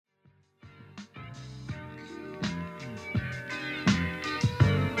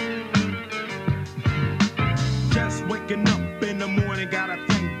Waking up in the morning, gotta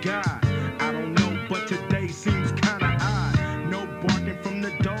thank God. I don't know, but today seems kinda odd. No barking from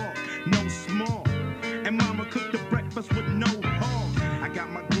the dog, no small. And mama cooked the breakfast with no hog. I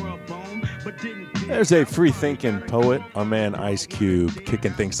got my grub on, but didn't. There's a free-thinking poet, our man Ice Cube,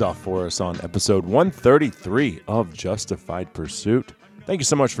 kicking things off for us on episode 133 of Justified Pursuit. Thank you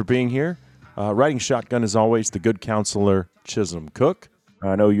so much for being here. Riding shotgun, as always, the good counselor, Chisum Cook.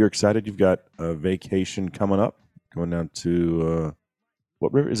 I know you're excited. You've got a vacation coming up, going down to,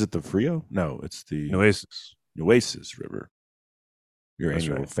 what river? Is it the Frio? No, it's the Nueces River. Your That's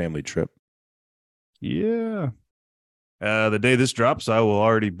annual right. family trip. Yeah. The day this drops, I will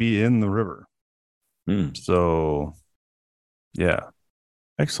already be in the river. So, yeah.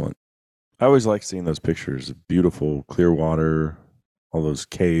 Excellent. I always like seeing those pictures of beautiful, clear water, all those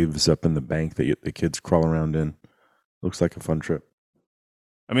caves up in the bank that the kids crawl around in. Looks like a fun trip.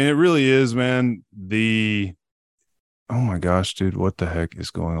 I mean, it really is, man. Oh my gosh, dude, what the heck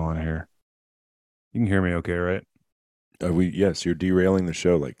is going on here? You can hear me okay, right? Yes, you're derailing the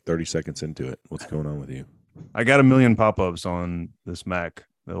show like 30 seconds into it. What's going on with you? I got a million pop-ups on this Mac,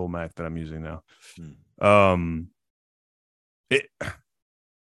 the old Mac that I'm using now.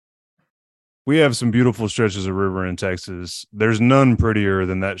 We have some beautiful stretches of river in Texas. There's none prettier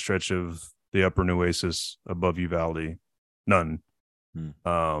than that stretch of the upper Nueces above Uvalde. None.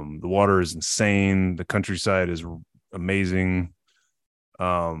 The water is insane. The countryside is amazing.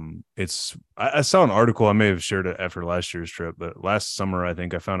 I saw an article, I may have shared it after last year's trip, but last summer I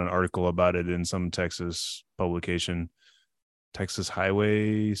think I found an article about it in some Texas publication. Texas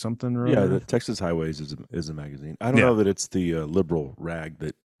Highway something or Yeah, other. the Texas Highways is a magazine. I don't know that it's the liberal rag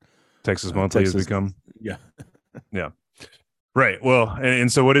that Texas Monthly has become. Yeah. Yeah. Right. Well, and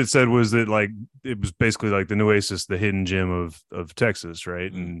so what it said was that like it was basically like the Nueces, the hidden gem of Texas,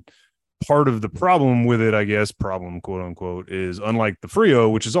 right? And part of the problem with it, I guess, quote unquote, is unlike the Frio,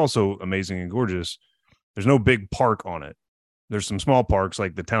 which is also amazing and gorgeous, there's no big park on it. There's some small parks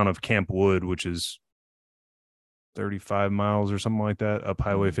like the town of Camp Wood, which is 35 miles or something like that up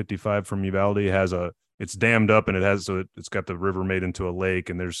Highway 55 from Uvalde. It's dammed up and it's got the river made into a lake,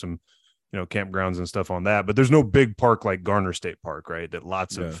 and there's some campgrounds and stuff on that, but there's no big park like Garner State Park, right? That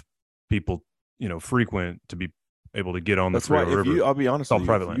lots of people, frequent to be able to get on the Frio River. I'll be honest with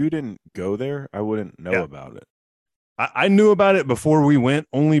you, if land. you didn't go there, I wouldn't know about it. I knew about it before we went,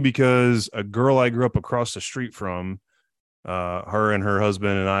 only because a girl I grew up across the street from, her and her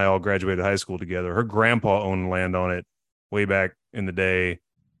husband and I all graduated high school together. Her grandpa owned land on it way back in the day,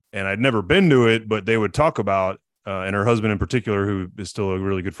 and I'd never been to it, but they would talk about, and her husband in particular, who is still a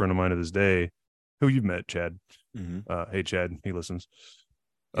really good friend of mine to this day, who you've met, Chad. Hey, Chad, he listens.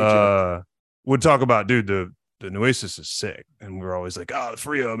 Hey, would talk about, dude, the Nueces is sick. And we were always like, oh, the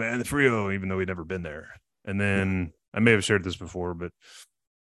Frio, man, the Frio, even though we'd never been there. And then I may have shared this before, but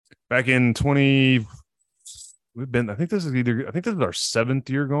back in I think this is our 7th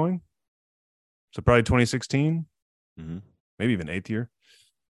year going. So probably 2016, maybe even 8th year.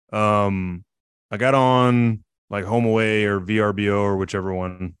 I got on like Home Away or VRBO or whichever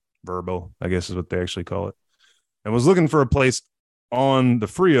one, Verbo, I guess is what they actually call it, and was looking for a place on the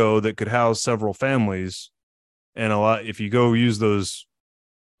Frio that could house several families. And if you go use those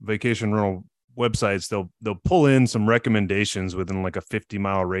vacation rental websites, they'll pull in some recommendations within like a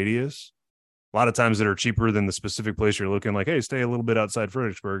 50-mile radius. A lot of times that are cheaper than the specific place you're looking, like, hey, stay a little bit outside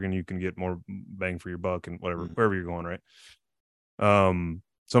Fredericksburg and you can get more bang for your buck and wherever you're going, right?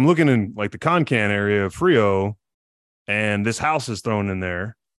 So I'm looking in like the Concan area of Frio, and this house is thrown in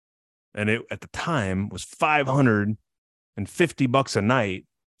there. And it at the time was $550 a night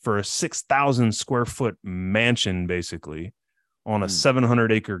for a 6,000 square foot mansion, basically on a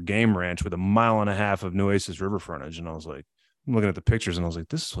 700-acre game ranch with 1.5 miles of Nueces river frontage. And I was like, I'm looking at the pictures and I was like,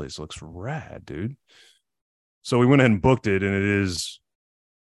 this place looks rad, dude. So we went ahead and booked it, and it is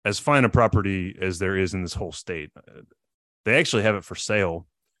as fine a property as there is in this whole state. They actually have it for sale.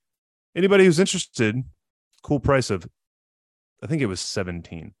 Anybody who's interested, cool price of, I think it was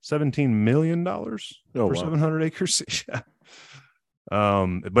 $17 million for 700 acres. Yeah.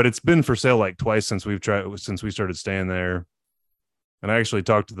 But it's been for sale like twice since we started staying there. And I actually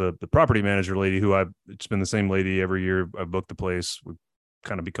talked to the property manager lady it's been the same lady every year. I've booked the place. We've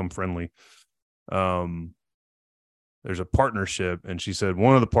kind of become friendly. There's a partnership, and she said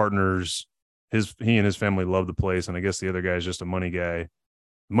one of the partners, he and his family love the place, and I guess the other guy is just a money guy.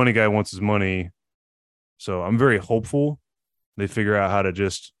 The money guy wants his money. So I'm very hopeful they figure out how to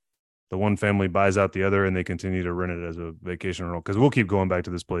the one family buys out the other and they continue to rent it as a vacation rental, because we'll keep going back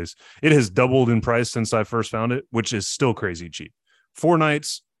to this place. It has doubled in price since I first found it, which is still crazy cheap. 4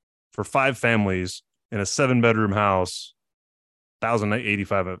 nights for 5 families in a 7-bedroom house,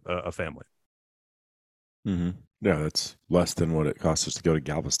 $1,085 a family. Mm-hmm. Yeah, that's less than what it costs us to go to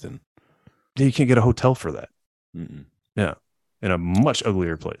Galveston. Yeah, you can't get a hotel for that. Mm-mm. Yeah, in a much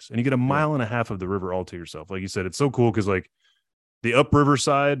uglier place, and you get a mile and a half of the river all to yourself. Like you said, it's so cool because like the upriver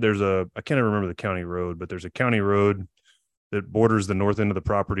side, I can't even remember the county road, but there's a county road that borders the north end of the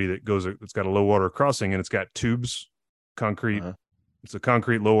property it's got a low water crossing, and it's got tubes, concrete. Uh-huh. It's a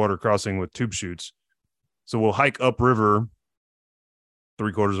concrete low water crossing with tube chutes. So we'll hike upriver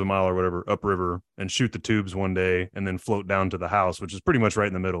 3/4 of a mile or whatever upriver and shoot the tubes one day and then float down to the house, which is pretty much right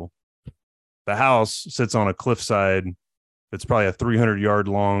in the middle. The house sits on a cliffside. It's probably a 300-yard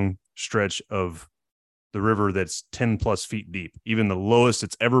long stretch of the river that's 10 plus feet deep. Even the lowest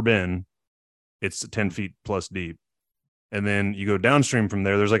it's ever been, it's 10 feet plus deep. And then you go downstream from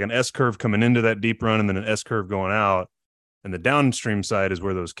there. There's like an S curve coming into that deep run and then an S curve going out. And the downstream side is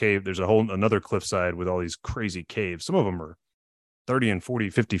where those caves, there's another cliffside with all these crazy caves. Some of them are 30 and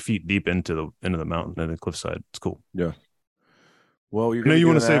 40, 50 feet deep into the mountain and the cliffside. It's cool. Yeah. Well, I know you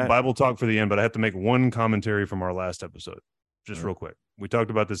want to save Bible talk for the end, but I have to make one commentary from our last episode, just real quick. We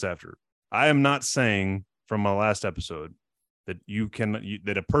talked about this after. I am not saying from my last episode that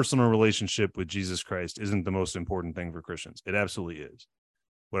that a personal relationship with Jesus Christ isn't the most important thing for Christians. It absolutely is.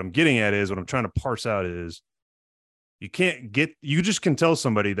 What I'm getting at is, what I'm trying to parse out is, you just can tell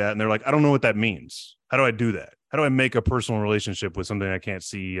somebody that and they're like, I don't know what that means. How do I do that? How do I make a personal relationship with something I can't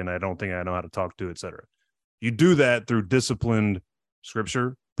see and I don't think I know how to talk to, etc.? You do that through disciplined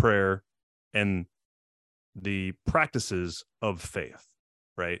scripture, prayer, and the practices of faith,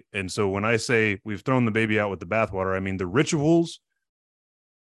 right? And so when I say we've thrown the baby out with the bathwater, I mean the rituals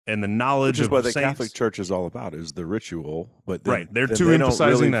and the knowledge of what the saints. Catholic Church is all about, is the ritual. But then, right, they're too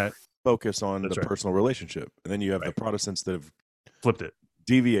emphasizing that. Focus on the personal relationship. And then you have the Protestants that have flipped it,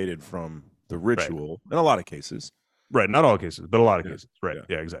 deviated from the ritual in a lot of cases. Right, not all cases, but a lot of cases. Right,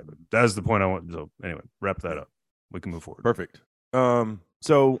 yeah, exactly. That's the point I want. So anyway, wrap that up. We can move forward. Perfect.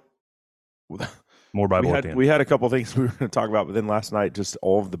 So more Bible. We had a couple things we were going to talk about, but then last night, just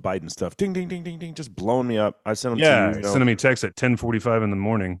all of the Biden stuff, ding, ding, ding, ding, ding, just blowing me up. I sent them to you. Sending me texts at 10:45 in the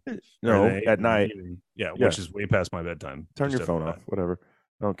morning. No, at night. Yeah, which is way past my bedtime. Turn your phone off. Whatever.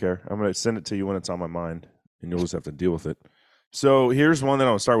 I don't care. I'm going to send it to you when it's on my mind, and you'll just have to deal with it. So here's one that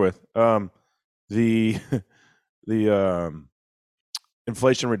I'll start with. The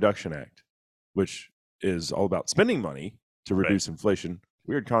Inflation Reduction Act, which is all about spending money to reduce inflation.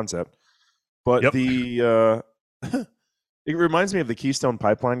 Weird concept. But it reminds me of the Keystone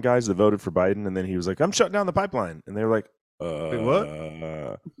Pipeline guys that voted for Biden, and then he was like, I'm shutting down the pipeline. And they were like, wait,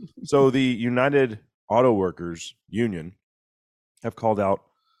 what? So the United Autoworkers Union have called out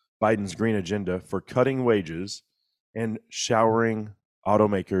Biden's green agenda for cutting wages and showering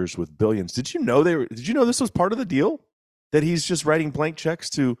automakers with billions. Did you know this was part of the deal? That he's just writing blank checks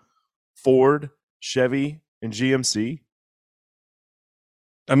to Ford, Chevy, and GMC?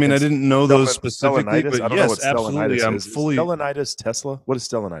 I mean, I didn't know those specifically, but I don't know what absolutely. I'm fully Stellanitis Tesla. What is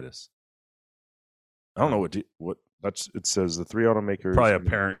Stellanitis? I don't know what that's. It says the three automakers. Probably a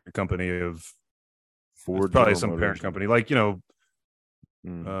parent company of Ford. Probably some parent company, like I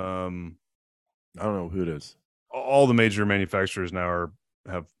don't know who it is. All the major manufacturers now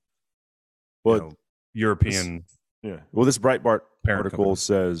have European. Well, this Breitbart article company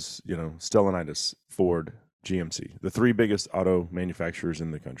says, Stellanitis, Ford, GMC, the three biggest auto manufacturers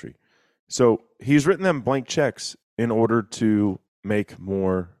in the country. So he's written them blank checks in order to make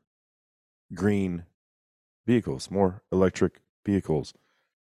more green vehicles, more electric vehicles.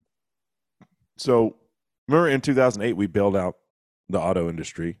 So remember in 2008, we bailed out the auto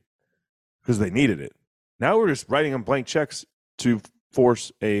industry because they needed it. Now we're just writing them blank checks to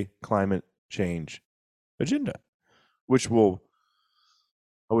force a climate change agenda, which will,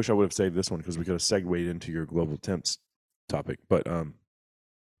 I wish I would have saved this one because we could have segued into your global temps topic, but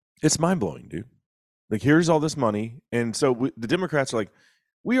it's mind-blowing, dude. Like, here's all this money, and so the Democrats are like,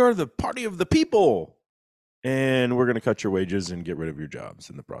 we are the party of the people, and we're going to cut your wages and get rid of your jobs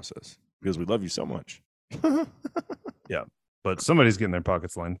in the process because we love you so much. Yeah, but somebody's getting their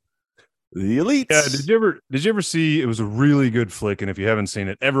pockets lined. The elites. Yeah, did you ever see? It was a really good flick, and if you haven't seen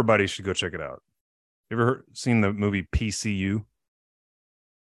it, everybody should go check it out. You ever seen the movie PCU?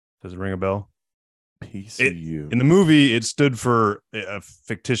 Does it ring a bell? PCU. In the movie, it stood for a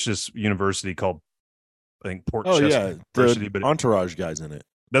fictitious university called, I think, Port Chester University. But Entourage guy's in it.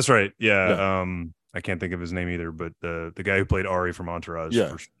 That's right. Yeah. I can't think of his name either, but the guy who played Ari from Entourage.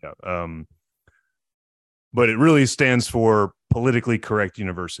 Yeah. But it really stands for politically correct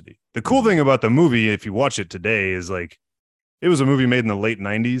university. The cool thing about the movie, if you watch it today, is like it was a movie made in the late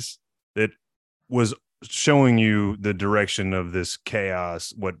 90s that was showing you the direction of this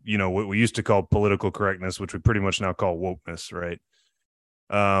chaos, what we used to call political correctness, which we pretty much now call wokeness, right?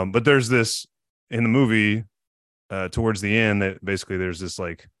 But there's this in the movie towards the end that basically there's this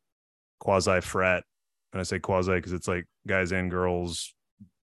like quasi frat, and I say quasi because it's like guys and girls.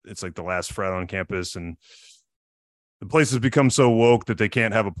 It's like the last frat on campus, and the place has become so woke that they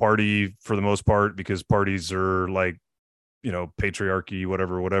can't have a party for the most part because parties are like, patriarchy,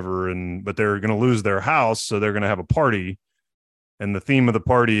 whatever, but they're going to lose their house. So they're going to have a party. And the theme of the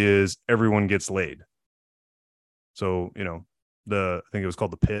party is everyone gets laid. So, I think it was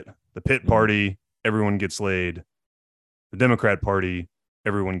called the pit party, everyone gets laid. The Democrat Party,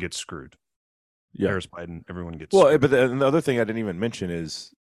 everyone gets screwed. Yeah. Harris Biden, everyone gets screwed. But the other thing I didn't even mention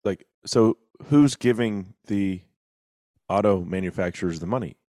is like, so who's giving the auto manufacturers the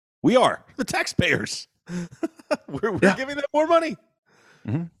money? We are the taxpayers. we're giving them more money.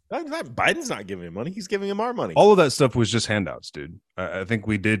 Biden's not giving him money. He's giving him our money. All of that stuff was just handouts, dude. I think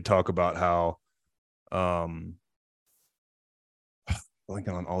we did talk about how, blanking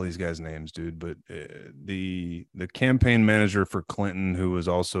on all these guys' names, dude, but the campaign manager for Clinton, who was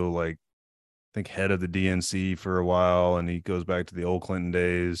also like, I think head of the DNC for a while, and he goes back to the old Clinton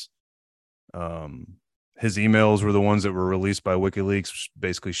days. His emails were the ones that were released by WikiLeaks,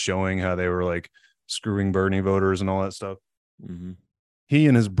 basically showing how they were like screwing Bernie voters and all that stuff. Mm-hmm. He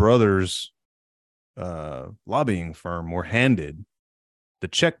and his brother's lobbying firm were handed the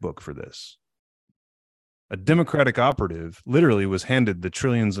checkbook for this. A Democratic operative literally was handed the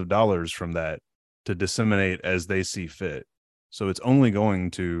trillions of dollars from that to disseminate as they see fit. So it's only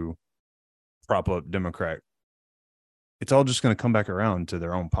going to prop up Democrat. It's all just going to come back around to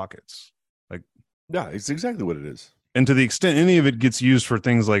their own pockets. Yeah, it's exactly what it is. And to the extent any of it gets used for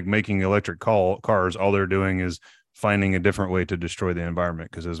things like making electric cars, all they're doing is finding a different way to destroy the environment.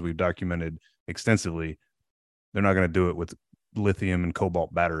 Because as we've documented extensively, they're not going to do it with lithium and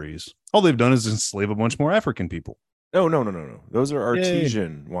cobalt batteries. All they've done is enslave a bunch more African people. No. Those are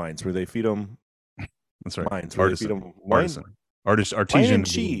artesian wines where they feed them. That's right. Wines where artisan. They feed them artisan. Artesian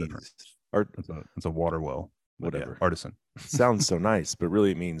cheese. It's a water well. Whatever. Yeah, artisan. Sounds so nice, but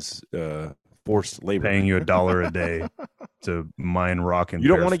really it means forced labor. Paying you $1 a day to mine rock and you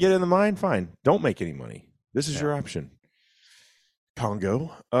don't want to get in the mine? Fine. Don't make any money. This is your option.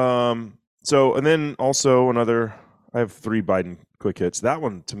 Congo. So, and then also I have 3 Biden quick hits. That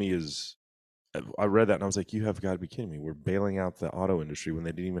one to me is, I read that and I was like, you have got to be kidding me. We're bailing out the auto industry when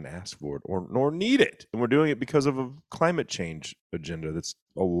they didn't even ask for it nor need it. And we're doing it because of a climate change agenda that's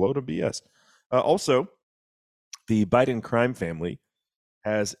a load of BS. Also, the Biden crime family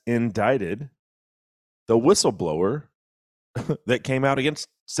has indicted the whistleblower that came out against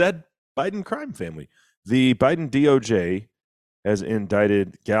said Biden crime family. The Biden DOJ has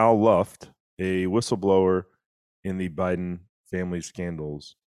indicted Gal Luft, a whistleblower in the Biden family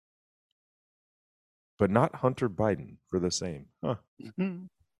scandals, but not Hunter Biden for the same. Huh. Mm-hmm.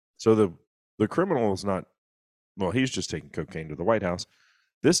 So the criminal is not, well, he's just taking cocaine to the White House.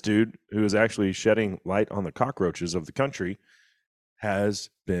 This dude, who is actually shedding light on the cockroaches of the country, has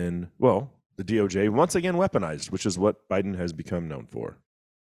been, well, the DOJ once again weaponized, which is what Biden has become known for.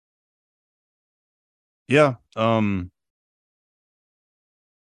 Yeah.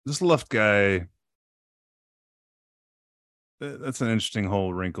 This Luft guy, that's an interesting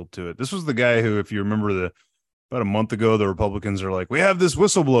whole wrinkle to it. This was the guy who, if you remember, about a month ago, the Republicans are like, we have this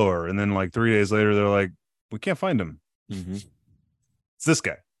whistleblower. And then like 3 days later, they're like, we can't find him. Mm-hmm. It's this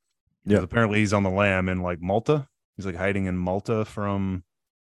guy. Yeah. Apparently he's on the lam in like Malta. He's like hiding in Malta from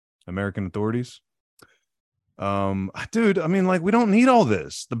American authorities. Dude, I mean, like, we don't need all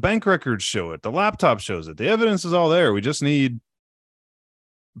this. The bank records show it. The laptop shows it. The evidence is all there. We just need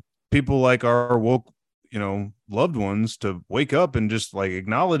people like our woke, loved ones to wake up and just like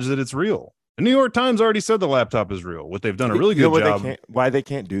acknowledge that it's real. The New York Times already said the laptop is real. What they've done a really good job. Why they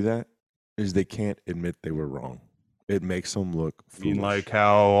can't do that is they can't admit they were wrong. It makes them look foolish. Like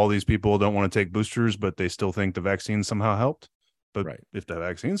how all these people don't want to take boosters, but they still think the vaccine somehow helped. But if the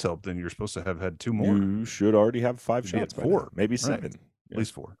vaccines help, then you're supposed to have had 2 more. You should already have 5 shots. 4, maybe 7, right. At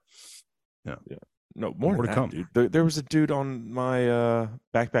least 4. Yeah. No, more to come, dude. There was a dude on my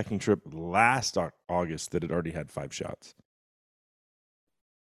backpacking trip last August that had already had 5 shots.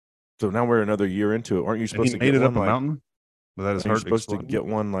 So now we're another year into it. Aren't you supposed to get it one up a mountain? But that is supposed to get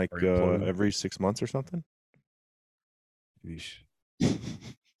one like every 6 months or something.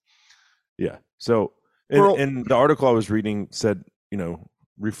 Yeah. So. And the article I was reading said,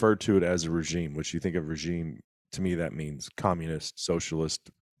 referred to it as a regime, which you think of regime, to me, that means communist, socialist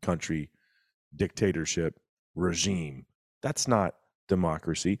country, dictatorship, regime. That's not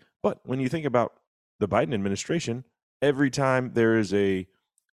democracy. But when you think about the Biden administration, every time there is a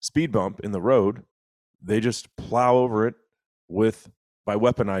speed bump in the road, they just plow over it by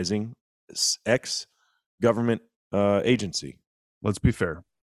weaponizing ex-government agency. Let's be fair.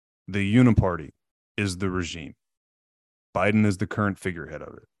 The uniparty is the regime. Biden is the current figurehead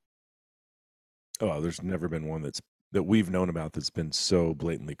of it. Oh, there's never been one that we've known about that's been so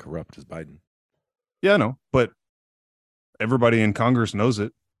blatantly corrupt as Biden. Yeah, I know, but everybody in Congress knows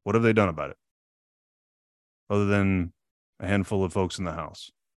it. What have they done about it? Other than a handful of folks in the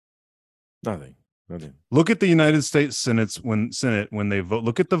House. Nothing. Look at the United States Senate when they vote.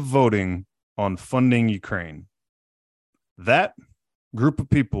 Look at the voting on funding Ukraine. That group of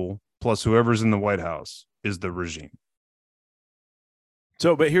people, plus whoever's in the White House, is the regime.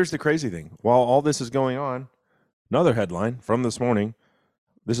 So, but here's the crazy thing. While all this is going on, another headline from this morning,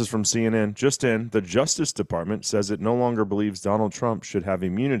 this is from CNN, just in, the Justice Department says it no longer believes Donald Trump should have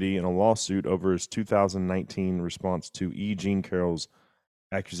immunity in a lawsuit over his 2019 response to E. Jean Carroll's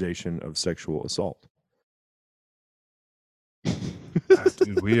accusation of sexual assault.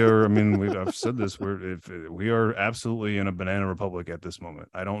 Dude, I've said this, we are absolutely in a banana republic at this moment.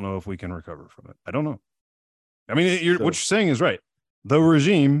 I don't know if we can recover from it. I don't know. I mean, what you're saying is right. The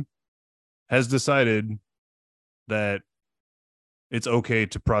regime has decided that it's okay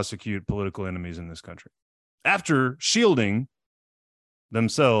to prosecute political enemies in this country after shielding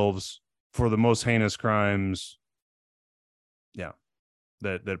themselves for the most heinous crimes. Yeah,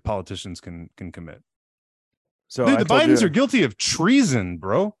 that politicians can commit. So dude, the Bidens are guilty of treason,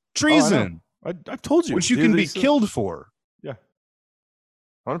 bro. Treason. Oh, I've told you, which you can be killed for. Yeah,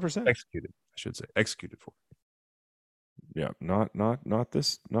 100%. Executed, I should say, executed for. Yeah, not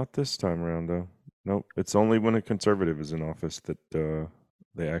this time around though. Nope, it's only when a conservative is in office that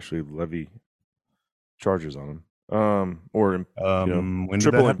they actually levy charges on them, or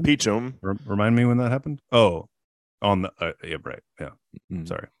triple impeach them. Remind me when that happened. Oh, on the yeah, right, yeah. Mm-hmm.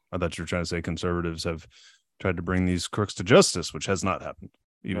 Sorry, I thought you were trying to say conservatives have tried to bring these crooks to justice, which has not happened.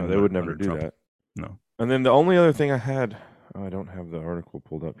 Even they would never do Trump. That. No. And then the only other thing I had, I don't have the article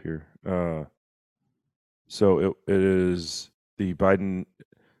pulled up here. So it is the Biden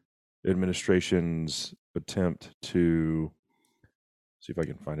administration's attempt to see if I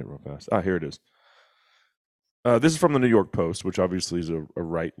can find it real fast. Here it is. This is from the New York Post, which obviously is a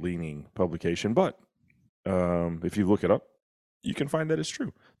right-leaning publication, but if you look it up, you can find that it's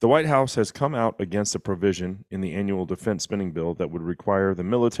true. The White House has come out against a provision in the annual defense spending bill that would require the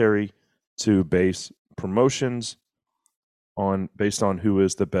military to base promotions based on who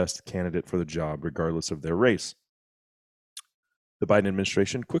is the best candidate for the job, regardless of their race. The Biden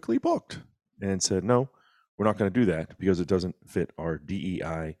administration quickly balked and said, no, we're not going to do that because it doesn't fit our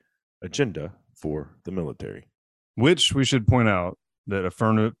DEI agenda for the military. Which we should point out that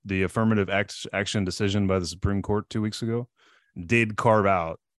the affirmative action decision by the Supreme Court 2 weeks ago did carve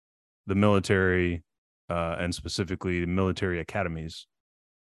out the military and specifically the military academies.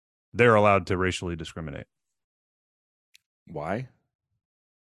 They're allowed to racially discriminate. Why?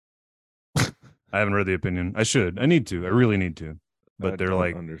 I haven't read the opinion. I should. I need to. I really need to. But they're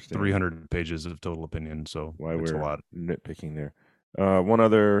like understand. 300 pages of total opinion, so why it's we're a lot. Nitpicking there. One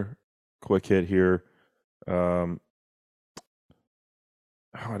other quick hit here. I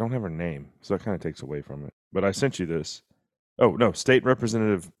don't have her name, so that kind of takes away from it. But I sent you this. Oh, no. State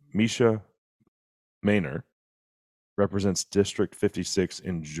Representative Misha Maynor represents District 56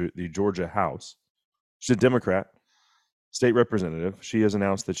 in the Georgia House. She's a Democrat state representative. She has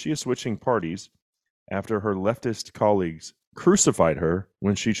announced that she is switching parties after her leftist colleagues crucified her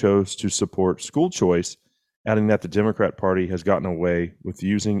when she chose to support school choice, adding that the Democrat Party has gotten away with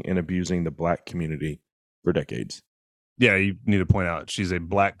using and abusing the black community for decades. Yeah, you need to point out she's a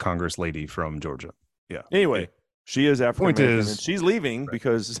black Congress lady from Georgia. Yeah. Anyway, she is African American, and she's leaving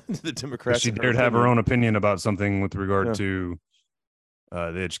because the Democrats. She dared have her own opinion about something with regard to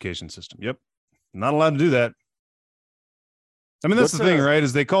the education system. Yep, not allowed to do that. I mean, that's the thing, right?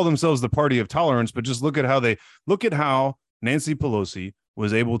 Is they call themselves the party of tolerance, but just look at how Nancy Pelosi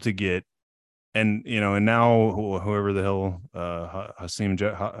was able to get, and now whoever the hell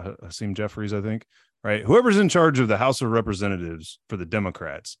Hakeem Jeffries, I think, right? Whoever's in charge of the House of Representatives for the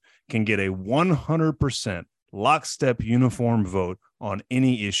Democrats can get a 100% lockstep uniform vote on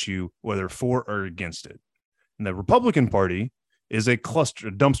any issue, whether for or against it. And the Republican Party is a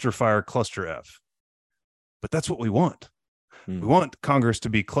dumpster fire cluster F. But that's what we want. We want Congress to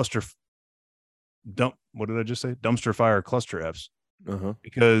be what did I just say? Dumpster fire cluster Fs.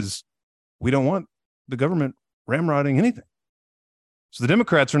 Because we don't want the government ramrodding anything. So the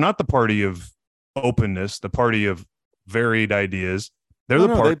Democrats are not the party of openness, the party of varied ideas. They're No,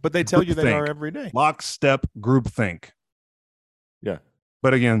 the no, part. but they tell you they groupthink. are every day. Lockstep groupthink. Yeah.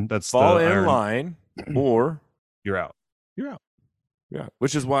 But again, that's Fall the in iron. line or You're out. you're out. Yeah.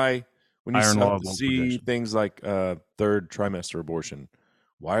 Which is why when you Iron law of see projection. things like third trimester abortion,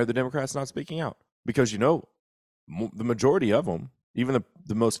 why are the Democrats not speaking out? Because, the majority of them, even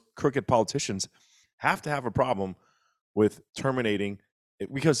the most crooked politicians, have to have a problem with terminating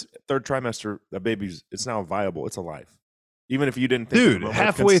it, because third trimester, that baby's, it's now viable. It's alive. Even if you didn't think, Dude,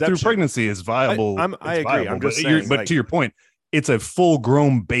 halfway through pregnancy is viable. I agree. Viable, I'm just but saying, but to your point, it's a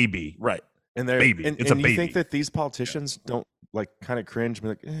full-grown baby. Right. And baby. And, it's and a you baby. think that these politicians don't kind of cringe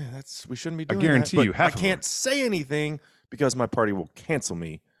and be like, we shouldn't be doing that. I guarantee But you half I can't say anything because my party will cancel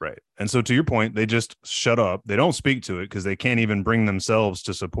me. Right. And so to your point, they just shut up. They don't speak to it because they can't even bring themselves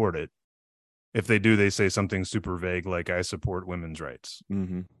to support it. If they do, they say something super vague like, I support women's rights.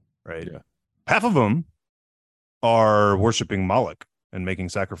 Mm-hmm. Right. Yeah. Half of them are worshiping Moloch and making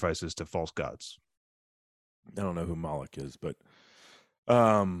sacrifices to false gods. I don't know who Moloch is, but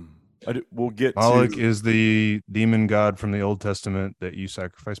we'll get Moloch to... is the demon god from the Old Testament that you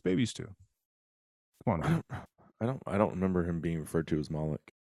sacrifice babies to. Come on. I don't remember him being referred to as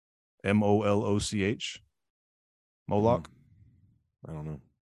Moloch. Moloch. Moloch. I don't know.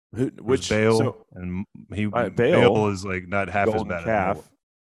 Which Baal, and Baal Baal is like not half as bad calf, as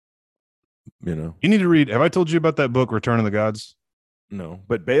Moloch. You need to read. Have I told you about that book, Return of the Gods? No,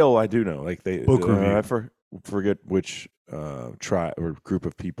 but Baal I do know. Like book review. I forget which tribe or group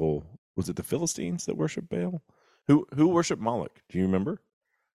of people. Was it the Philistines that worship Baal? Who worship Moloch? Do you remember?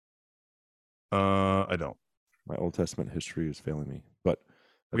 I don't. My Old Testament history is failing me, but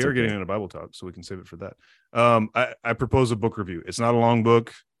we are getting into Bible talk, so we can save it for that. I propose a book review. It's not a long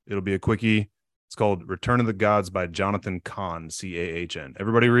book. It'll be a quickie. It's called Return of the Gods by Jonathan Cahn, Cahn.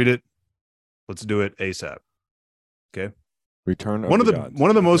 Everybody read it. Let's do it ASAP. Okay. Return of one the of the Gods. One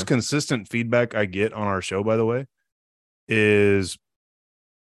of the most consistent feedback I get on our show, by the way, is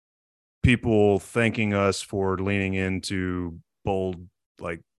people thanking us for leaning into bold,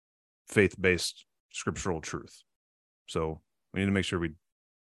 like faith-based scriptural truth. So we need to make sure we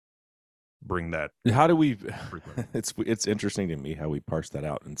bring that. How do we? It's interesting to me how we parse that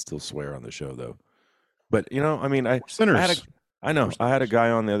out and still swear on the show, though. But sinners. I know. I had a guy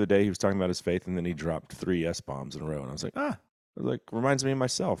on the other day. He was talking about his faith, and then he dropped 3 S-bombs in a row, and I was like, reminds me of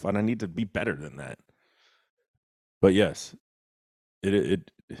myself, and I need to be better than that. But yes,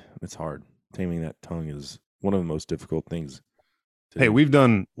 it's hard. Taming that tongue is one of the most difficult things. Hey, we've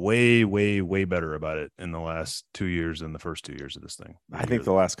done way, way, way better about it in the last 2 years than the first 2 years of this thing. I think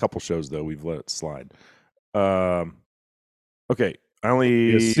the last couple shows, though, we've let it slide. Okay,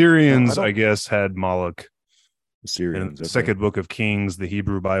 the Assyrians, I guess, had Moloch. Assyrians. In the second book of Kings, the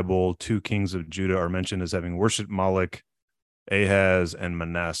Hebrew Bible, 2 kings of Judah are mentioned as having worshipped Moloch, Ahaz, and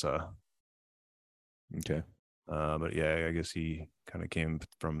Manasseh. Okay. But yeah, I guess he kind of came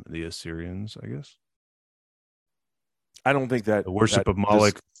from the Assyrians, I guess. I don't think that the worship of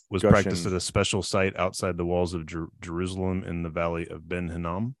Moloch was practiced at a special site outside the walls of Jerusalem in the valley of Ben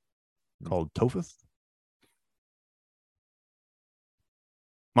Hinnom called Topheth.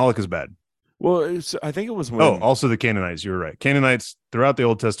 Moloch is bad. Well, I think it was when... also the Canaanites. You were right. Canaanites, throughout the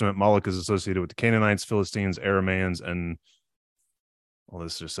Old Testament, Moloch is associated with the Canaanites, Philistines, Aramaeans, and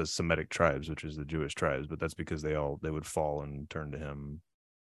this just says Semitic tribes, which is the Jewish tribes, but that's because they would fall and turn to him.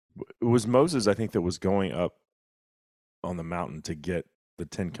 It was Moses, I think, that was going up on the mountain to get the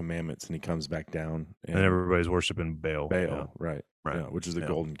 10 Commandments, and he comes back down, and everybody's worshiping Baal. Right. Yeah, which is the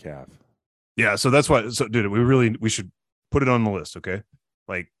golden calf. Yeah, so that's why. So, dude, we should put it on the list, okay?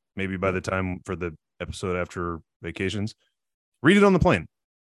 Like maybe by the time for the episode after vacations, read it on the plane.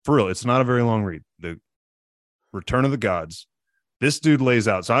 For real, it's not a very long read. The Return of the Gods. This dude lays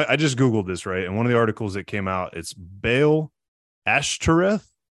out. So I just Googled this, right? And one of the articles that came out, it's Baal, Ashtoreth,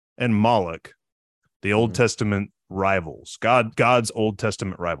 and Moloch, the Old Testament rivals, God's Old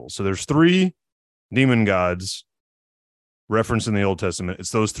Testament rivals. So there's 3 demon gods referenced in the Old Testament.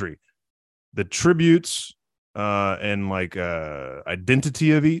 It's those 3. The tributes and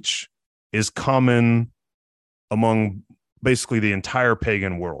identity of each is common among basically the entire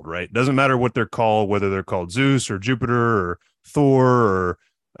pagan world, right? Doesn't matter what they're called, whether they're called Zeus or Jupiter or Thor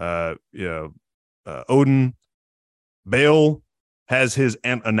or Odin. Baal has his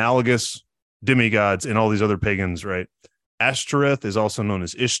analogous demigods in all these other pagans, right? Ashtoreth is also known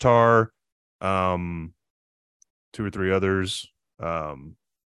as Ishtar, 2 or 3 others.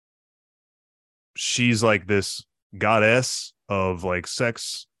 She's like this goddess of like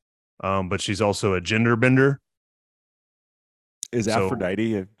sex, but she's also a gender bender. Is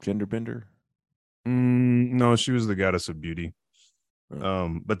Aphrodite a gender bender? No, she was the goddess of beauty.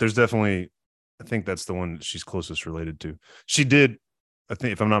 But there's definitely, I think that's the one that she's closest related to. She did, I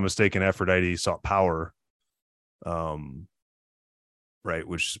think, if I'm not mistaken, Aphrodite sought power, right,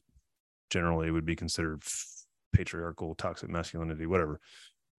 which generally would be considered patriarchal, toxic masculinity, whatever.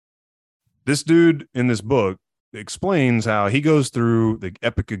 This dude in this book explains how he goes through the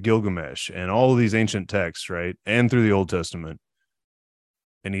Epic of Gilgamesh and all of these ancient texts, right, and through the Old Testament.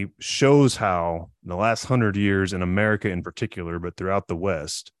 And he shows how in the last 100 years in America in particular, but throughout the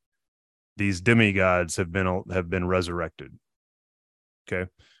West, these demigods have been resurrected. Okay.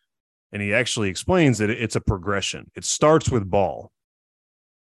 And he actually explains that it's a progression. It starts with Baal.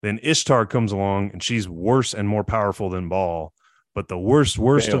 Then Ishtar comes along and she's worse and more powerful than Baal, but the worst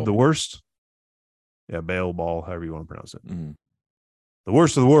Baal. of the worst. Yeah, Baal, Baal, however you want to pronounce it. Mm-hmm. The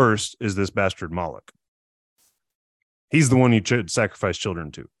worst of the worst is this bastard Moloch. He's the one you sacrifice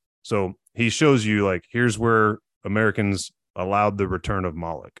children to. So he shows you, like, here's where Americans allowed the return of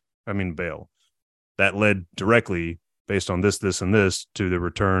Baal. That led directly, based on this, and this, to the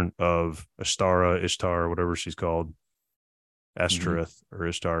return of Ishtar, whatever she's called, Ashtoreth or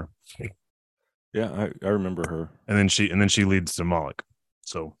Ishtar. Yeah, I remember her. And then she leads to Moloch.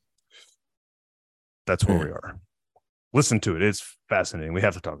 So that's where we are. Listen to it. It's fascinating. We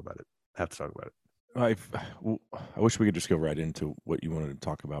have to talk about it. I wish we could just go right into what you wanted to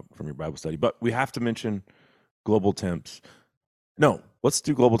talk about from your Bible study, but we have to mention global temps. No, let's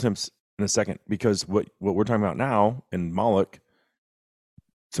do global temps in a second, because what we're talking about now in Moloch,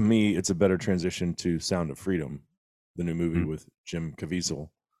 to me, it's a better transition to Sound of Freedom, the new movie with Jim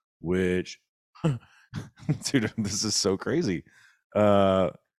Caviezel, which, dude, this is so crazy.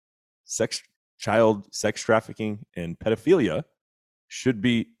 Child sex trafficking and pedophilia should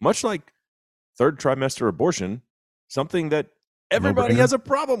be, much like third trimester abortion, something that everybody has a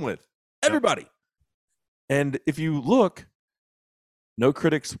problem with. Everybody. And if you look, no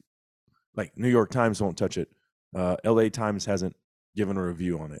critics, like New York Times won't touch it. LA Times hasn't given a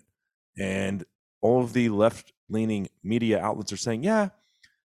review on it. And all of the left-leaning media outlets are saying, yeah,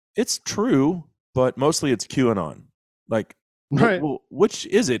 it's true, but mostly it's QAnon. Like, right. Which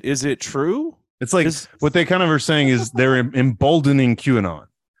is it? Is it true? It's like what they kind of are saying is they're emboldening QAnon.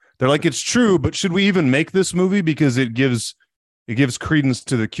 They're like, it's true, but should we even make this movie because it gives credence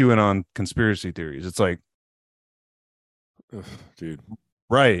to the QAnon conspiracy theories? It's like, ugh, dude,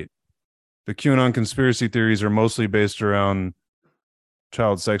 right? The QAnon conspiracy theories are mostly based around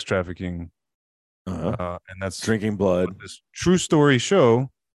child sex trafficking, and that's drinking blood. What this true story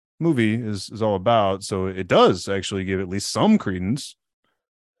movie is all about. So it does actually give at least some credence.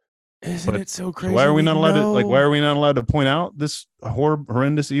 Isn't it so crazy? Why are we not allowed to point out this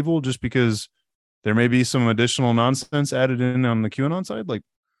horrendous evil just because there may be some additional nonsense added in on the QAnon side? Like,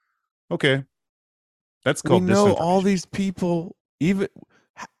 okay, that's called. We know all these people. Even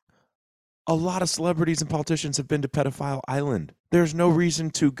a lot of celebrities and politicians have been to Pedophile Island. There's no reason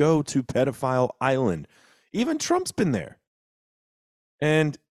to go to Pedophile Island. Even Trump's been there.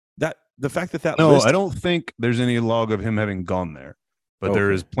 And the fact that I don't think there's any log of him having gone there. But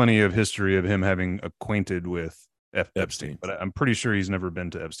there is plenty of history of him having acquainted with Epstein. But I'm pretty sure he's never been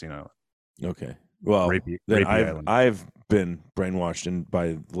to Epstein Island. Okay. Well, Rapey I've been brainwashed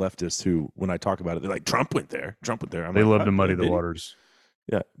by leftists who, when I talk about it, they're like, Trump went there. They love to muddy the waters.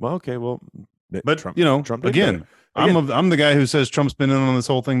 Yeah. Well, okay. Well, but Trump again, I'm the guy who says Trump's been in on this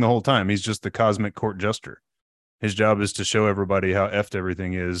whole thing the whole time. He's just the cosmic court jester. His job is to show everybody how effed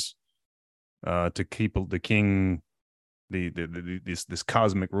everything is, to keep the king. This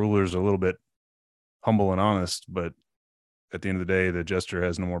cosmic ruler is a little bit humble and honest, but at the end of the day, the jester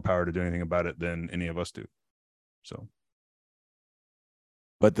has no more power to do anything about it than any of us do. So,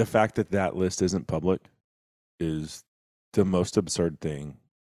 but the fact that list isn't public is the most absurd thing.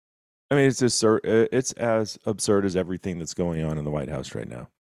 I mean, it's as absurd as everything that's going on in the White House right now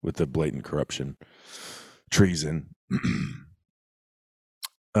with the blatant corruption, treason.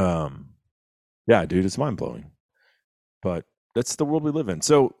 Yeah, dude, it's mind blowing. But that's the world we live in.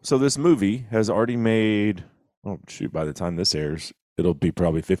 So this movie has already made, by the time this airs, it'll be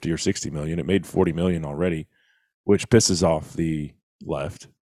probably 50 or 60 million. It made 40 million already, which pisses off the left.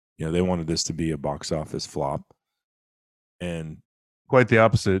 You know, they wanted this to be a box office flop. And quite the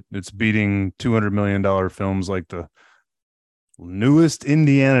opposite. It's beating $200 million films like the newest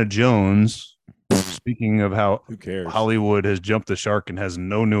Indiana Jones. Speaking of how who cares? Hollywood has jumped the shark and has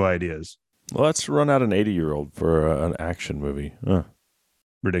no new ideas. Well, let's run out an 80-year-old for an action movie.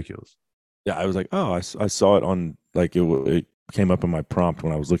 Ridiculous. Yeah, I was like, I saw it on, like, it came up in my prompt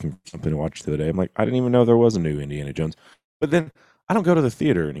when I was looking for something to watch the other day. I'm like, I didn't even know there was a new Indiana Jones. But then I don't go to the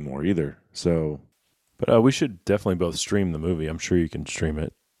theater anymore either. So But we should definitely both stream the movie. I'm sure you can stream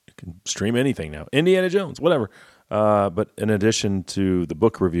it. You can stream anything now. Indiana Jones, whatever. But in addition to the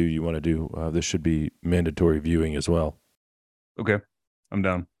book review you want to do, this should be mandatory viewing as well. Okay, I'm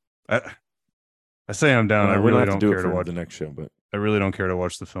down. I say I'm down. I we really don't have don't to do care it to for watch the next show, but I really don't care to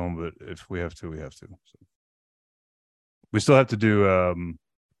watch the film, but if we have to, we have to. So. We still have to do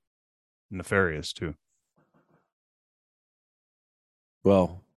Nefarious too.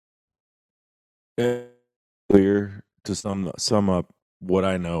 well, clear to sum up what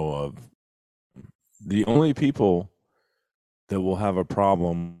I know of. The only people that will have a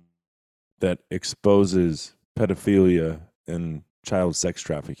problem that exposes pedophilia and child sex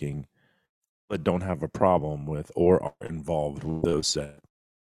trafficking, but don't have a problem with or are involved with those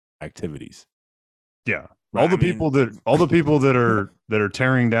activities. Yeah, Right, all the people that are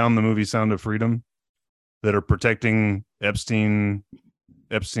tearing down the movie Sound of Freedom, that are protecting Epstein's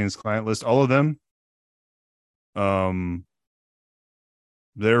client list, all of them,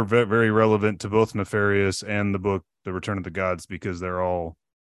 they're very relevant to both Nefarious and the book The Return of the Gods, because they're all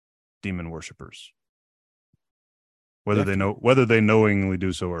demon worshippers, whether they knowingly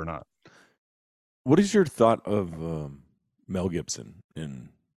do so or not. What is your thought of Mel Gibson in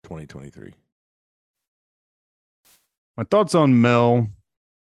 2023? My thoughts on Mel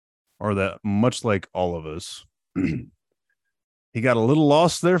are that, much like all of us, he got a little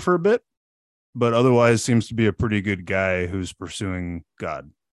lost there for a bit, but otherwise seems to be a pretty good guy who's pursuing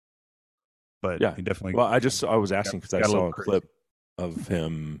God. But yeah, he definitely. Well, I was asking because I saw a clip of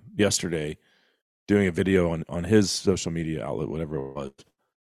him yesterday doing a video on his social media outlet, whatever it was,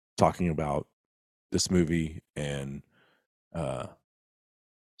 talking about this movie and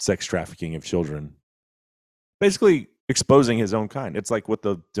sex trafficking of children, basically exposing his own kind. It's like what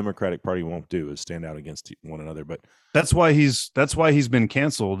the Democratic Party won't do is stand out against one another. But that's why he's been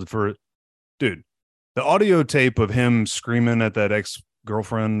canceled for, dude. The audio tape of him screaming at that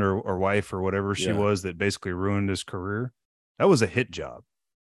ex-girlfriend or wife or whatever she was that basically ruined his career, that was a hit job.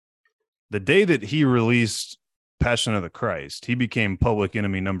 The day that he released Passion of the Christ, he became public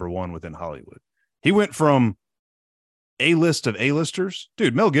enemy number one within Hollywood. He went from A-list of A-listers.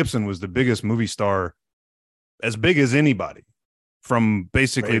 Dude, Mel Gibson was the biggest movie star, as big as anybody, from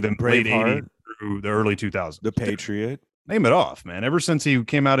basically the late 80s through the early 2000s. The Patriot. Name it off, man. Ever since he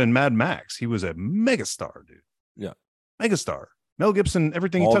came out in Mad Max, he was a megastar, dude. Yeah. Megastar. Mel Gibson,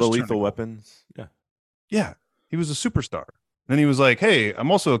 everything all he touched. All the Lethal Weapons. Yeah. Yeah. He was a superstar. Then he was like, hey, I'm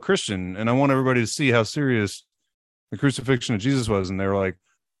also a Christian, and I want everybody to see how serious the crucifixion of Jesus was. And they were like,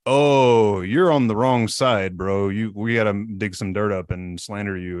 oh, you're on the wrong side, bro. We got to dig some dirt up and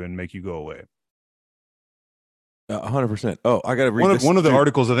slander you and make you go away. 100%. Oh, I got to read one of the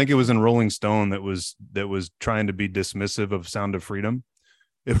articles. I think it was in Rolling Stone that was trying to be dismissive of Sound of Freedom.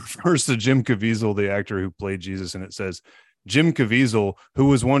 It refers to Jim Caviezel, the actor who played Jesus, and it says Jim Caviezel, who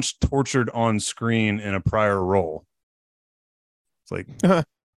was once tortured on screen in a prior role. It's like,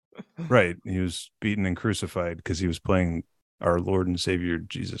 right? He was beaten and crucified because he was playing our Lord and Savior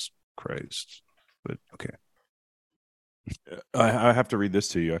Jesus Christ. But okay, I have to read this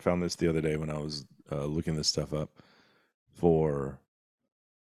to you. I found this the other day when I was looking this stuff up for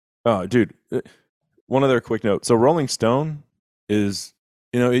dude, one other quick note. So Rolling Stone is,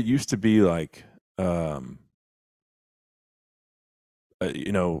 it used to be like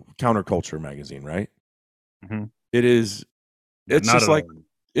counterculture magazine, right? Mm-hmm.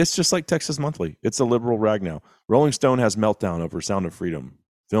 It's just like Texas Monthly. It's a liberal rag now. Rolling Stone has meltdown over Sound of Freedom.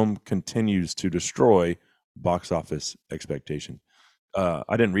 Film continues to destroy box office expectation. I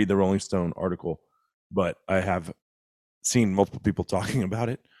didn't read the Rolling Stone article, but I have seen multiple people talking about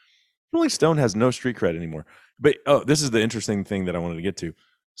it. Rolling Stone has no street cred anymore. But this is the interesting thing that I wanted to get to.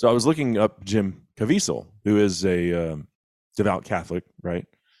 So I was looking up Jim Caviezel, who is a devout Catholic, right?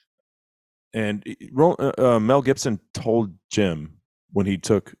 And Mel Gibson told Jim when he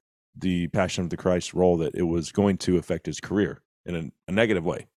took the Passion of the Christ role that it was going to affect his career in a negative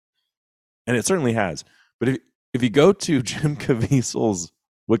way. And it certainly has. But if you go to Jim Caviezel's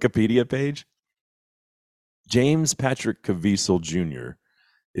Wikipedia page, James Patrick Caviezel Jr.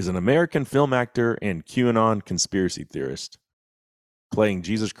 is an American film actor and QAnon conspiracy theorist playing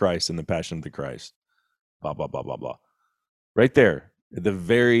Jesus Christ in the Passion of the Christ. Blah, blah, blah, blah, blah. Right there, at the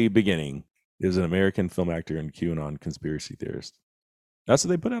very beginning, is an American film actor and QAnon conspiracy theorist. That's what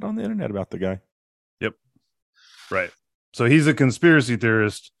they put out on the internet about the guy. Yep. Right. So he's a conspiracy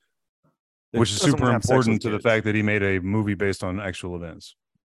theorist, which is super important to the fact that he made a movie based on actual events.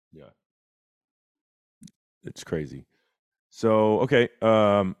 Yeah. It's crazy. So, okay,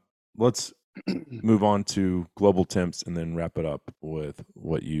 let's move on to global temps and then wrap it up with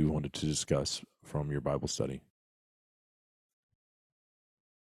what you wanted to discuss from your Bible study.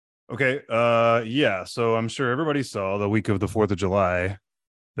 Okay. Yeah. So I'm sure everybody saw the week of the 4th of July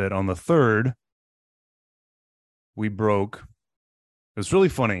that on the 3rd, we broke. It was really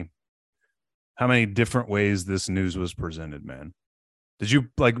funny how many different ways this news was presented, man. Did you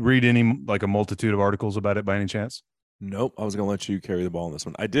read a multitude of articles about it by any chance? Nope. I was going to let you carry the ball on this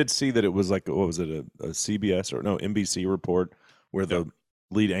one. I did see that it was what was it, a CBS or no, NBC report where the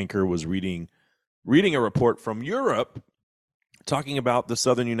lead anchor was reading a report from Europe talking about the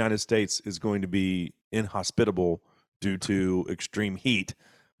southern United States is going to be inhospitable due to extreme heat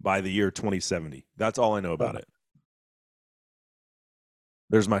by the year 2070. That's all I know about it.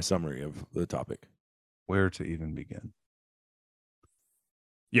 There's my summary of the topic. Where to even begin?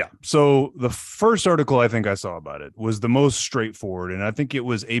 Yeah. So the first article I think I saw about it was the most straightforward, and I think it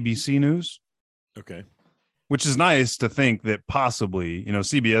was ABC News. Okay. Which is nice to think that possibly,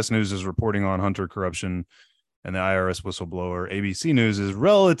 CBS News is reporting on Hunter corruption and the IRS whistleblower. ABC News is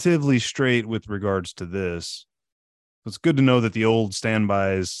relatively straight with regards to this. It's good to know that the old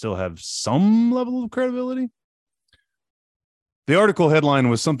standbys still have some level of credibility. The article headline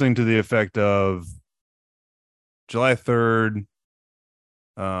was something to the effect of July 3rd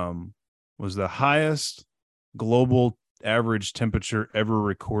was the highest global average temperature ever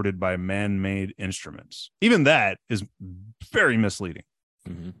recorded by man-made instruments. Even that is very misleading.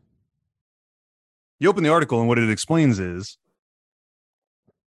 Mm-hmm. You open the article and what it explains is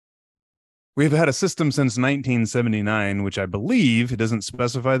we've had a system since 1979, which I believe, it doesn't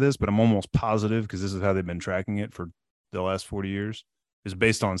specify this, but I'm almost positive because this is how they've been tracking it for the last 40 years, is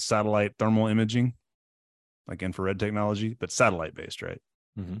based on satellite thermal imaging, like infrared technology, but satellite based, right?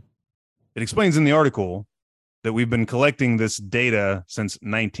 Mm-hmm. It explains in the article that we've been collecting this data since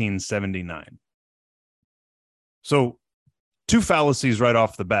 1979. So 2 fallacies right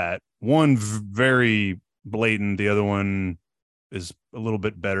off the bat. One very blatant. The other one is a little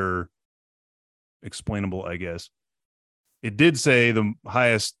bit better explainable, I guess. It did say the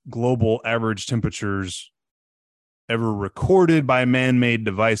highest global average temperatures ever recorded by man-made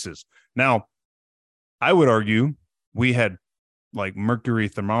devices. Now, I would argue we had mercury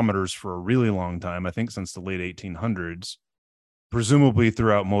thermometers for a really long time, I think since the late 1800s, presumably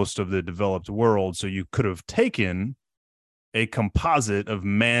throughout most of the developed world. So you could have taken a composite of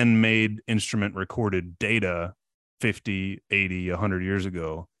man-made instrument recorded data 50, 80, 100 years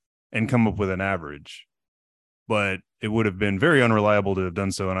ago and come up with an average. But it would have been very unreliable to have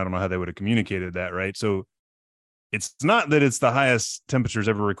done so, and I don't know how they would have communicated that, right? So it's not that it's the highest temperatures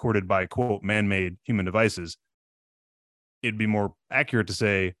ever recorded by, quote, man-made human devices. It'd be more accurate to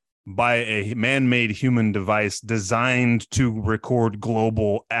say by a man-made human device designed to record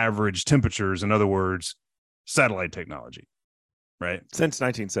global average temperatures. In other words, satellite technology, right? Since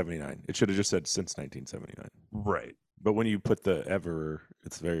 1979. It should have just said since 1979. Right. But when you put the ever,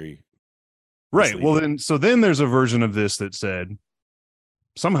 it's very right. misleading. Well, then there's a version of this that said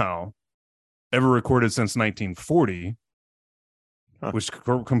somehow ever recorded since 1940, which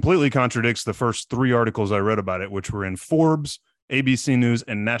completely contradicts the first 3 articles I read about it, which were in Forbes, ABC News,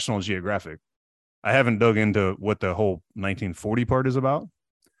 and National Geographic. I haven't dug into what the whole 1940 part is about.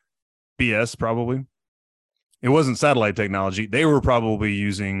 BS, probably. It wasn't satellite technology. They were probably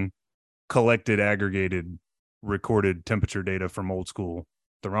using collected, aggregated, recorded temperature data from old school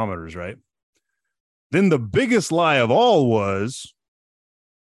thermometers, right? Then the biggest lie of all was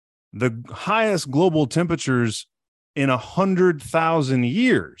the highest global temperatures in 100,000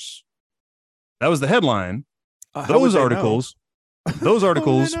 years. That was the headline. Those articles,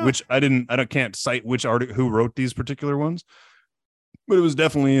 which I can't cite which article, who wrote these particular ones, but it was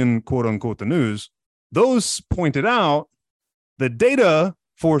definitely in quote unquote the news. Those pointed out the data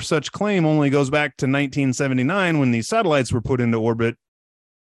for such claim only goes back to 1979 when these satellites were put into orbit.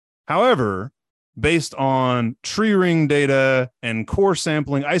 However, based on tree ring data and core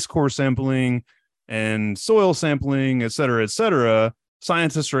sampling, ice core sampling, and soil sampling, et cetera,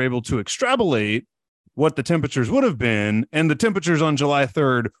 scientists are able to extrapolate what the temperatures would have been, and the temperatures on July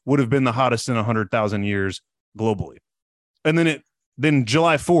 3rd would have been the hottest in 100,000 years globally. And then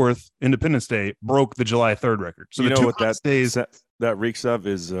July 4th, Independence Day, broke the July 3rd record. So you know what that reeks of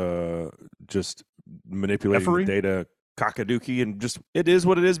is just manipulating the data cockadookie, and just it is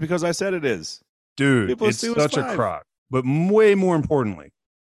what it is because I said it is. Dude, People it's such a crock. But way more importantly,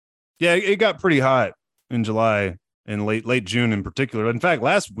 yeah, it got pretty hot in July and late June in particular. In fact,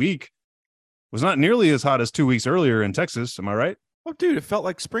 last week was not nearly as hot as 2 weeks earlier in Texas. Am I right? Oh, dude, it felt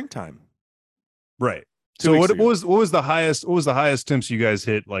like springtime. Right. So what was the highest temps you guys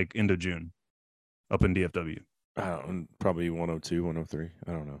hit into June up in DFW? I don't know, probably 102, 103.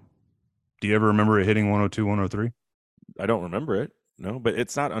 I don't know. Do you ever remember it hitting 102, 103? I don't remember it. No, but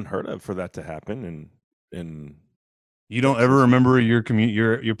it's not unheard of for that to happen. In You don't ever remember your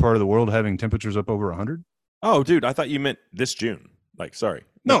part of the world having temperatures up over 100? Oh, dude, I thought you meant this June. Like, sorry.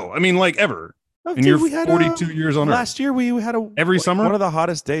 No, I mean like ever. Oh, and dude, you're we had 42 years on Earth. Last year we had every summer. One of the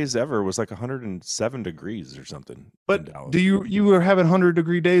hottest days ever was like 107 degrees or something. But do you were having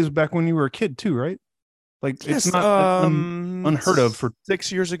 100-degree days back when you were a kid too, right? Like yes, it's not unheard of. For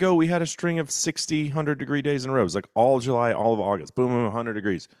 6 years ago, we had a string of 60, 100-degree days in a row. It was like all July, all of August. Boom, boom, 100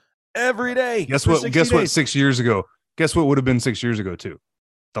 degrees every day. Guess what? Guess what? 6 years ago. Guess what would have been 6 years ago too?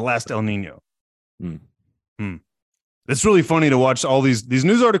 The last El Nino. It's really funny to watch all these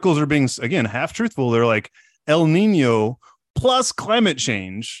news articles are being, again, half truthful. They're like El Nino plus climate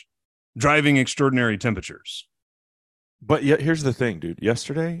change driving extraordinary temperatures. But yet, here's the thing, dude.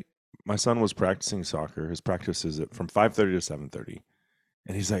 Yesterday, my son was practicing soccer. His practice is from 5:30 to 7:30.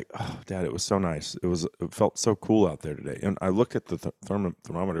 And he's like, "Oh, Dad, it was so nice. It felt so cool out there today." And I looked at the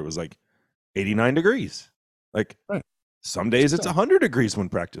thermometer. It was like 89 degrees. Like, right. Some days it's 100 degrees when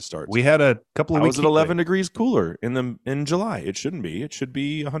practice starts. We had a couple of weeks. I was at 11 degrees cooler in July. It shouldn't be. It should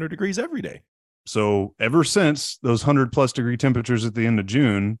be 100 degrees every day. So ever since those 100+ degree temperatures at the end of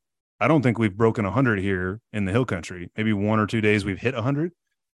June, I don't think we've broken 100 here in the Hill Country. Maybe 1 or 2 days we've hit 100.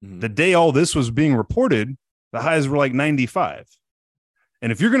 Mm-hmm. The day all this was being reported, the highs were like 95.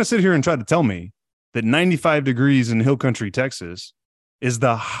 And if you're going to sit here and try to tell me that 95 degrees in Hill Country, Texas is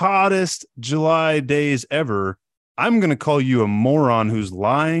the hottest July days ever, I'm going to call you a moron who's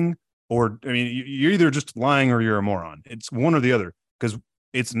lying, or, I mean, you're either just lying or you're a moron. It's one or the other, because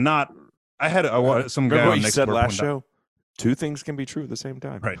it's not. I had some guy what on you Next said Door last show. Two things can be true at the same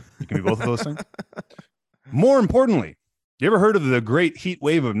time. Right. You can be both of those things. More importantly, you ever heard of the Great Heat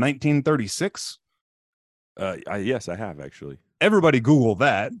Wave of 1936? Yes, I have, actually. Everybody Google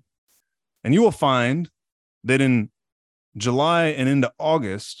that, and you will find that in July and into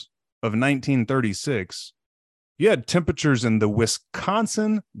August of 1936, you had temperatures in the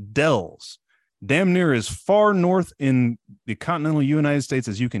Wisconsin Dells, damn near as far north in the continental United States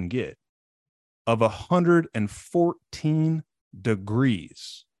as you can get, of 114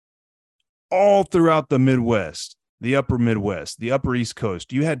 degrees. All throughout the Midwest, the upper Midwest, the upper East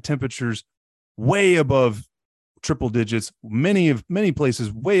Coast, you had temperatures way above triple digits, many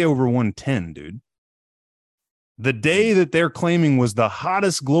places way over 110, dude. The day that they're claiming was the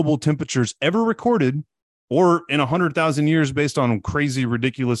hottest global temperatures ever recorded, or in 100,000 years based on crazy,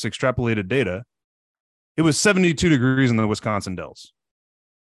 ridiculous extrapolated data, it was 72 degrees in the Wisconsin Dells.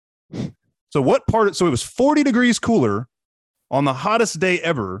 So it was 40 degrees cooler on the hottest day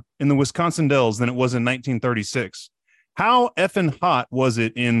ever in the Wisconsin Dells than it was in 1936. How effing hot was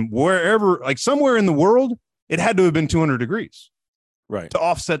it in wherever, like somewhere in the world? It had to have been 200 degrees, right, to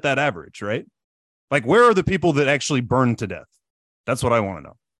offset that average, right? Like, where are the people that actually burned to death? That's what I want to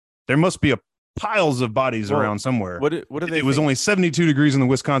know. There must be piles of bodies around somewhere. What do they? It was only 72 degrees in the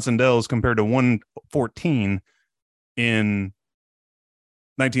Wisconsin Dells compared to 114 in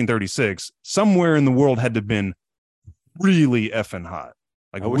 1936. Somewhere in the world had to have been really effing hot.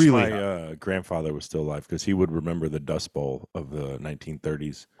 Like, I wish really my grandfather was still alive, because he would remember the Dust Bowl of the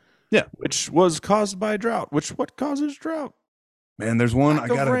 1930s. Yeah, which was caused by drought. What causes drought? Man, there's one I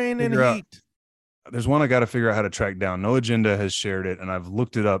got to figure out. Heat. There's one I got to figure out how to track down. No Agenda has shared it, and I've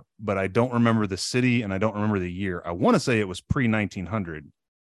looked it up, but I don't remember the city and I don't remember the year. I want to say it was pre-1900,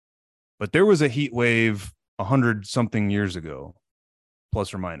 but there was a heat wave 100-something years ago,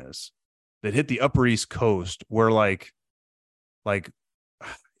 plus or minus, that hit the Upper East Coast, where like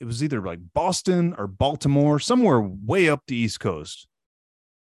it was either like Boston or Baltimore, somewhere way up the East Coast,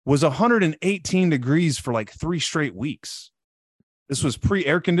 was 118 degrees for like 3 straight weeks. This was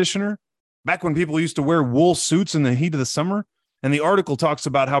pre-air conditioner, back when people used to wear wool suits in the heat of the summer. And the article talks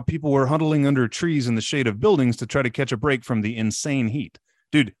about how people were huddling under trees in the shade of buildings to try to catch a break from the insane heat.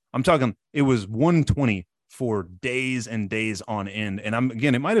 Dude, I'm talking, it was 120 for days and days on end. And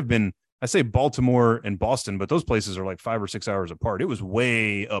it might have been, I say Baltimore and Boston, but those places are like 5 or 6 hours apart. It was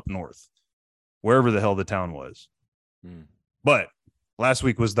way up north, wherever the hell the town was. But last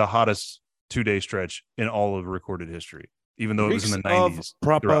week was the hottest 2-day stretch in all of recorded history, even though it was in the 90s.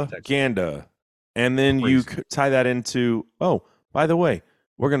 Propaganda. And then you tie that into, oh, by the way,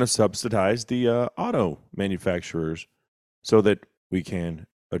 we're going to subsidize the auto manufacturers so that we can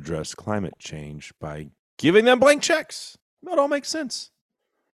address climate change by giving them blank checks. That all makes sense.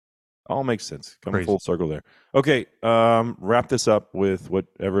 All makes sense. Coming full circle there. Okay, wrap this up with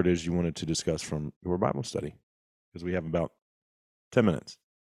whatever it is you wanted to discuss from your Bible study, because we have about 10 minutes.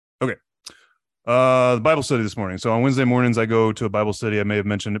 Okay. The Bible study this morning. So on Wednesday mornings, I go to a Bible study. I may have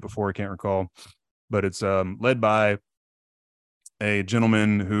mentioned it before. I can't recall, but it's led by a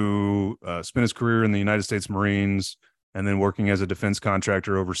gentleman who spent his career in the United States Marines and then working as a defense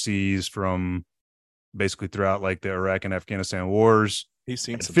contractor overseas from basically throughout like the Iraq and Afghanistan wars. He's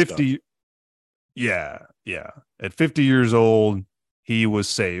seen At some 50, stuff. yeah. At 50 years old, he was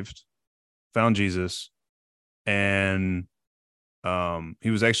saved, found Jesus, and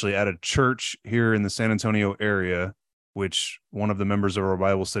he was actually at a church here in the San Antonio area, which one of the members of our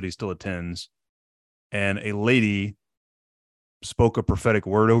Bible study still attends. And a lady spoke a prophetic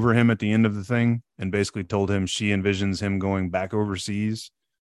word over him at the end of the thing and basically told him she envisions him going back overseas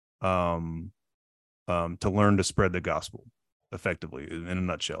to learn to spread the gospel effectively, in a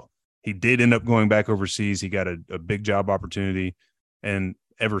nutshell. He did end up going back overseas. He got a big job opportunity. And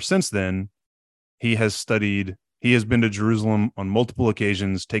ever since then, he has been to Jerusalem on multiple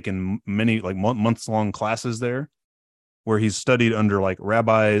occasions, taken many like months-long classes there, where he's studied under like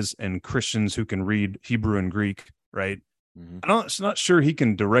rabbis and Christians who can read Hebrew and Greek, right? Mm-hmm. I'm not sure he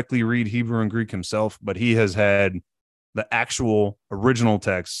can directly read Hebrew and Greek himself, but he has had the actual original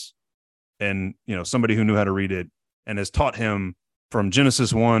texts and, somebody who knew how to read it and has taught him from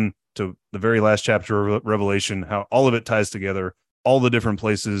Genesis 1 to the very last chapter of Revelation, how all of it ties together, all the different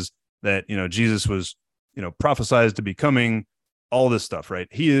places that, Jesus was, prophesied to be coming, all this stuff, right?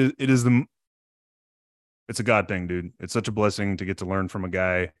 It's a God thing, dude. It's such a blessing to get to learn from a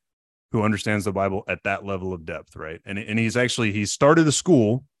guy who understands the Bible at that level of depth, right? And he started a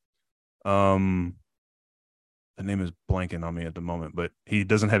school. The name is blanking on me at the moment, but he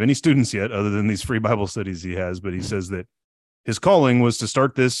doesn't have any students yet other than these free Bible studies he has. But he says that his calling was to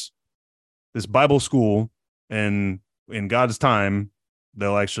start this Bible school, and in God's time,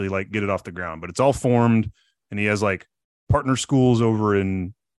 they'll actually like get it off the ground. But it's all formed, and he has like partner schools over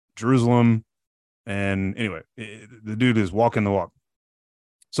in Jerusalem. And anyway, the dude is walking the walk.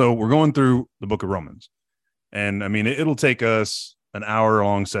 So we're going through the book of Romans. And I mean, it'll take us an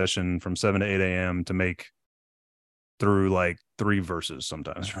hour-long session from 7 to 8 a.m. to make through like 3 verses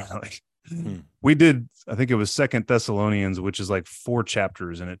sometimes. Right? We did, I think it was 2 Thessalonians, which is like 4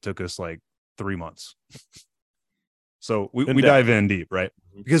 chapters, and it took us like 3 months. So we dive in deep, right?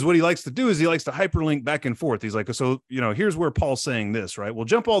 Because what he likes to do is he likes to hyperlink back and forth. He's like, so, here's where Paul's saying this, right? We'll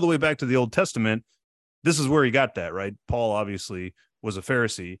jump all the way back to the Old Testament. This is where he got that, right? Paul obviously was a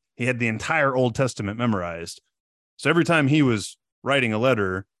Pharisee. He had the entire Old Testament memorized. So every time he was writing a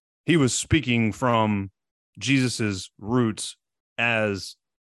letter, he was speaking from Jesus's roots as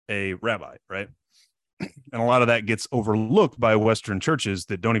a rabbi, right? And a lot of that gets overlooked by Western churches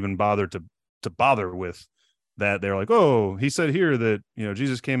that don't even bother to bother with that. They're like, oh, he said here that,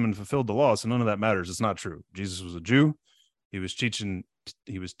 Jesus came and fulfilled the law, so none of that matters. It's not true. Jesus was a Jew. He was teaching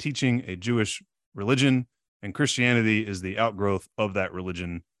a Jewish religion, and Christianity is the outgrowth of that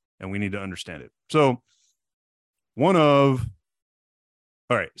religion, and we need to understand it. So all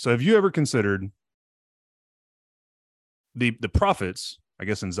right, so have you ever considered the prophets, I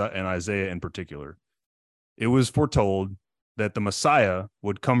guess in Isaiah in particular, it was foretold that the Messiah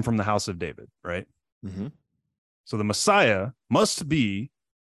would come from the house of David, right? Mm-hmm. So the Messiah must be,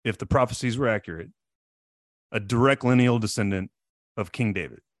 if the prophecies were accurate, a direct lineal descendant of King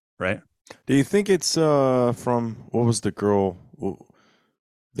David, right? Do you think it's from, what was the girl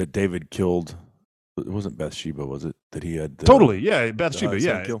that David killed? It wasn't Bathsheba, was it? That he had totally, yeah, Bathsheba,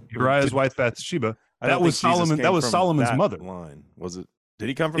 yeah, kill? Uriah's wife Bathsheba. That was Solomon. That was Solomon's mother. Line, was it? Did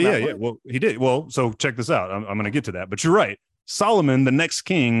he come from that line? Yeah. Well, he did. Well, so check this out. I'm going to get to that, but you're right. Solomon, the next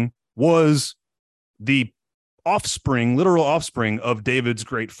king, was the literal offspring of David's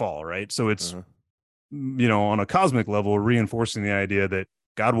great fall, right? So it's, on a cosmic level, reinforcing the idea that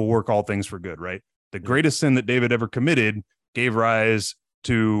God will work all things for good, right? The greatest sin that David ever committed gave rise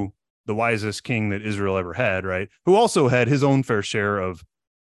to the wisest king that Israel ever had, right? Who also had his own fair share of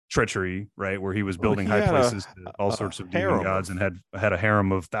treachery, right? Where he was building high places to all sorts of demon gods and had a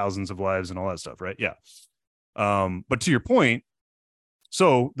harem of thousands of wives and all that stuff, right? Yeah. But to your point,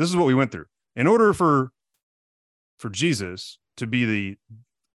 so this is what we went through. In order for Jesus to be the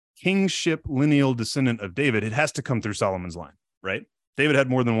kingship lineal descendant of David, it has to come through Solomon's line, right? David had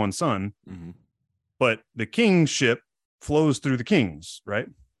more than one son, but the kingship flows through the kings, right?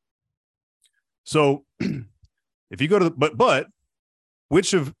 So if you go to but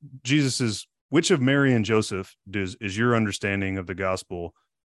which of Mary and Joseph is your understanding of the gospel?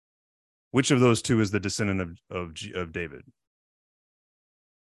 Which of those two is the descendant of David?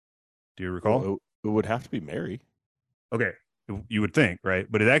 Do you recall? Well, it would have to be Mary. Okay, you would think, right?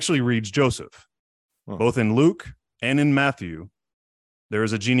 But it actually reads Joseph. Both in Luke and in Matthew, there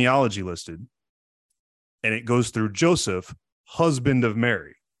is a genealogy listed and it goes through Joseph, husband of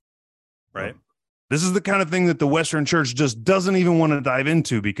Mary, right? Oh. This is the kind of thing that the Western church just doesn't even want to dive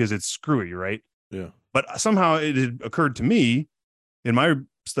into because it's screwy, right? Yeah. But somehow it had occurred to me in my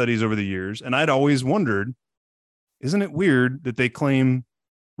studies over the years, and I'd always wondered, isn't it weird that they claim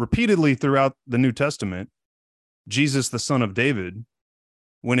repeatedly throughout the New Testament Jesus, the son of David,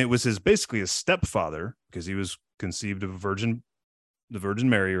 when it was basically his stepfather, because he was conceived of the Virgin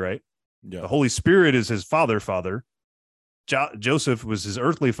Mary, right? Yeah. The Holy Spirit is his father. Joseph was his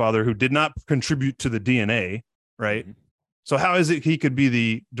earthly father who did not contribute to the DNA, right? Mm-hmm. So how is it he could be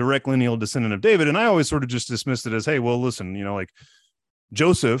the direct lineal descendant of David? And I always sort of just dismissed it as, hey, well, listen, like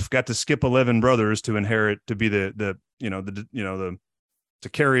Joseph got to skip 11 brothers to inherit, to be to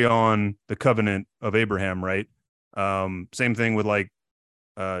carry on the covenant of Abraham, right? Same thing with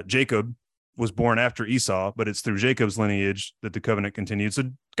Jacob was born after Esau, but it's through Jacob's lineage that the covenant continued. So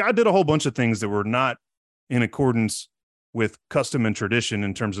God did a whole bunch of things that were not in accordance with custom and tradition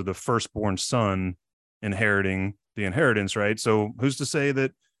in terms of the firstborn son inheriting the inheritance, right? So who's to say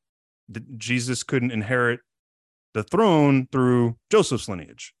that Jesus couldn't inherit the throne through Joseph's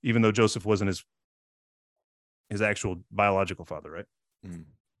lineage, even though Joseph wasn't his actual biological father, right? Mm.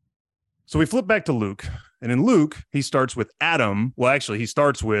 So we flip back to Luke, and in Luke, he starts with Adam. Well, actually, he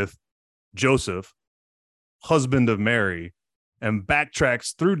starts with Joseph, husband of Mary, and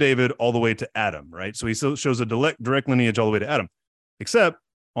backtracks through David all the way to Adam, right? So he shows a direct lineage all the way to Adam, except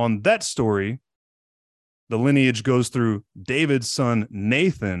on that story, the lineage goes through David's son,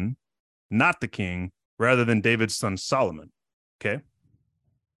 Nathan, not the king, rather than David's son, Solomon. Okay.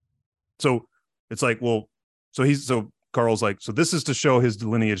 So it's like, well, so Carl's like, so this is to show his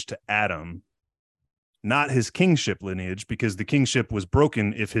lineage to Adam, not his kingship lineage, because the kingship was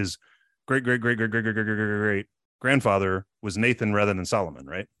broken if his great grandfather was Nathan rather than Solomon,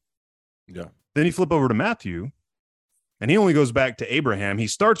 right? Yeah. Then you flip over to Matthew, and he only goes back to Abraham. He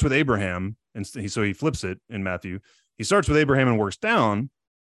starts with Abraham, and so he flips it in Matthew. He starts with Abraham and works down,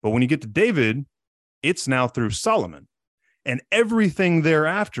 but when you get to David, it's now through Solomon. And everything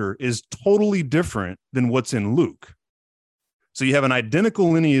thereafter is totally different than what's in Luke. So you have an identical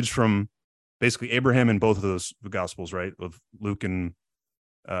lineage from basically Abraham in both of those Gospels, right? Of Luke and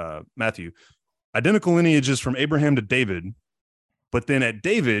Matthew. Identical lineages from Abraham to David. But then at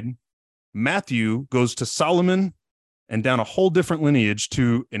David, Matthew goes to Solomon and down a whole different lineage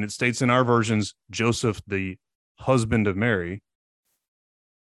to, and it states in our versions, Joseph, the husband of Mary.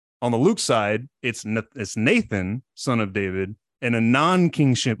 On the Luke side, it's Nathan, son of David, and a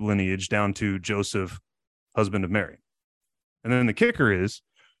non-kingship lineage down to Joseph, husband of Mary. And then the kicker is,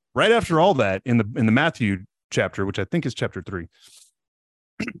 right after all that, in the Matthew chapter, which I think is chapter 3,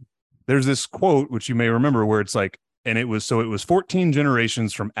 there's this quote, which you may remember, where it's like, and it was 14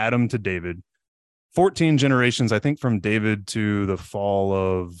 generations from Adam to David, 14 generations, I think, from David to the fall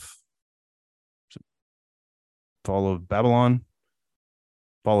of Babylon.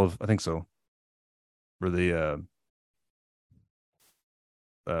 I think so. For the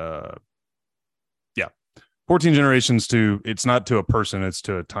 14 generations to, it's not to a person, it's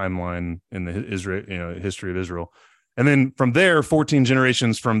to a timeline in the history of Israel. And then from there, 14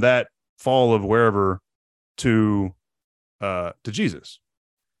 generations from that fall of wherever to Jesus.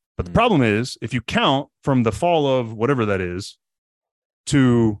 But the problem is, if you count from the fall of whatever that is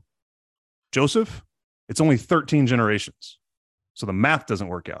to Joseph, it's only 13 generations. So the math doesn't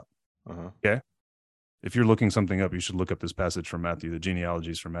work out. Okay. If you're looking something up, you should look up this passage from Matthew, the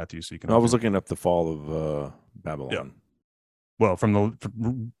genealogies from Matthew. So you can. I was looking up the fall of Babylon. Yeah. Well,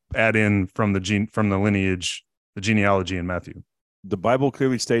 add in from the lineage, the genealogy in Matthew. The Bible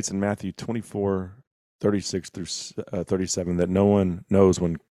clearly states in Matthew 24:36 through 37 that no one knows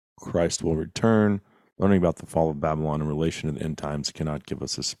when Christ will return. Learning about the fall of Babylon in relation to the end times cannot give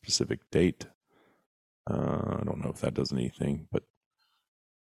us a specific date. I don't know if that does anything, but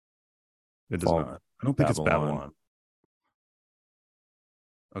it does not. I don't think it's Babylon.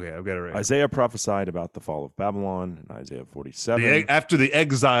 Okay, I've got it right. Isaiah prophesied about the fall of Babylon in Isaiah 47. After the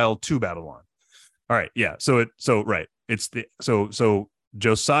exile to Babylon. All right, yeah. So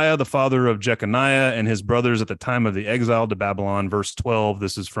Josiah, the father of Jeconiah, and his brothers at the time of the exile to Babylon, verse 12.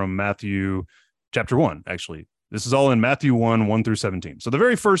 This is from Matthew chapter 1, actually. This is all in Matthew 1 through 17. So the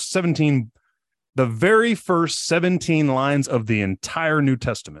very first 17 lines of the entire New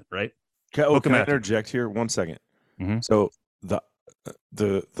Testament, right? Can I interject here 1 second? Mm-hmm. So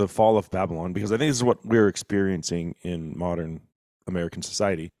the fall of Babylon, because I think this is what we're experiencing in modern American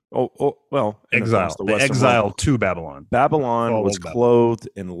society. Exile. The exile world. To Babylon. Babylon was clothed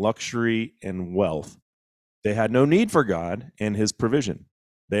in luxury and wealth. They had no need for God and his provision.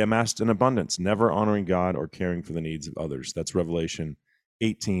 They amassed an abundance, never honoring God or caring for the needs of others. That's Revelation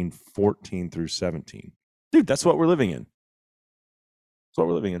 18:14 through 17. Dude, that's what we're living in. That's what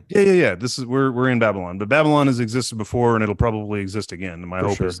we're living in. Yeah. This is we're in Babylon, but Babylon has existed before, and it'll probably exist again. And my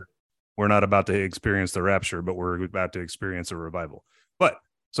hope is that we're not about to experience the rapture, but we're about to experience a revival. But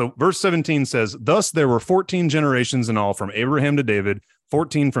so verse 17 says, "Thus there were 14 generations in all, from Abraham to David,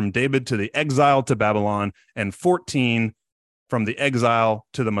 14 from David to the exile to Babylon, and 14 from the exile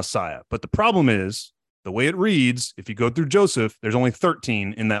to the Messiah." But the problem is, the way it reads, if you go through Joseph, there's only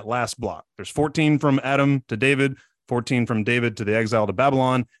 13 in that last block. There's 14 from Adam to David, 14 from David to the exile to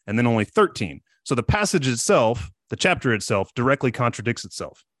Babylon, and then only 13. So the passage itself, the chapter itself, directly contradicts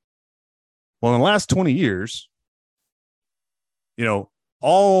itself. Well, in the last 20 years,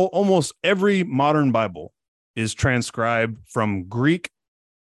 almost every modern Bible is transcribed from Greek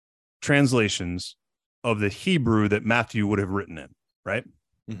translations of the Hebrew that Matthew would have written in, right?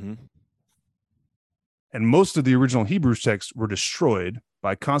 Mm-hmm. And most of the original Hebrew texts were destroyed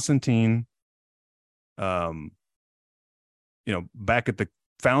by Constantine, back at the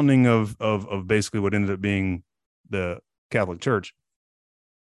founding of basically what ended up being the Catholic Church,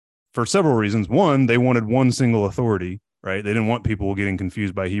 for several reasons. One, they wanted one single authority, right? They didn't want people getting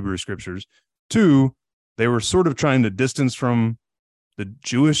confused by Hebrew scriptures. Two, they were sort of trying to distance from the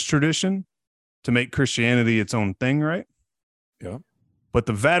Jewish tradition to make Christianity its own thing, right? Yeah. But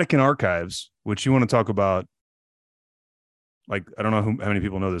the Vatican archives, which you want to talk about, like, I don't know how many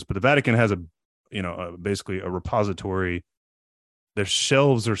people know this, but the Vatican has basically a repository. Their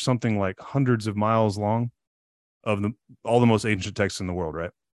shelves are something like hundreds of miles long of all the most ancient texts in the world,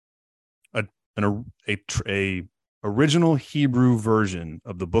 right? A original Hebrew version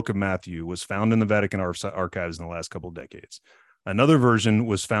of the Book of Matthew was found in the Vatican archives in the last couple of decades. Another version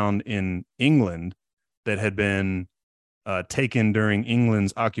was found in England that had been taken during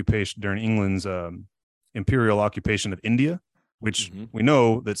England's imperial occupation of India, which we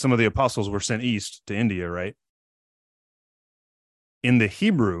know that some of the apostles were sent east to India, right? In the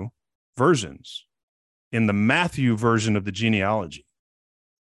Hebrew versions, in the Matthew version of the genealogy,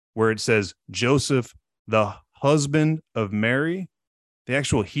 where it says Joseph, the husband of Mary, the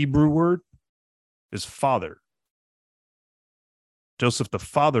actual Hebrew word is father. Joseph, the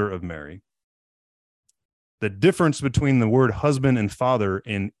father of Mary. The difference between the word husband and father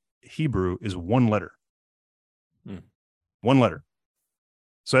in Hebrew is one letter. One letter.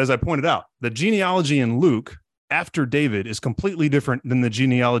 So as I pointed out, the genealogy in Luke after David is completely different than the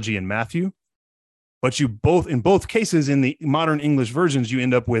genealogy in Matthew. But in both cases, in the modern English versions, you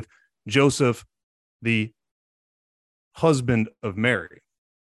end up with Joseph, the husband of Mary,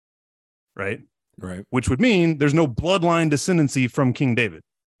 right? Right. Which would mean there's no bloodline descendancy from King David,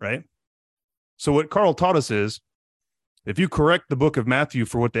 right? So what Carl taught us is, if you correct the book of Matthew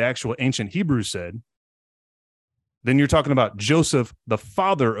for what the actual ancient Hebrew said, then you're talking about Joseph, the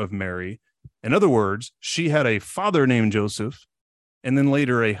father of Mary. In other words, she had a father named Joseph, and then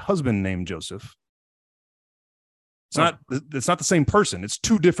later a husband named Joseph. It's not the same person. It's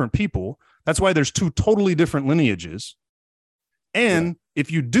two different people. That's why there's two totally different lineages. And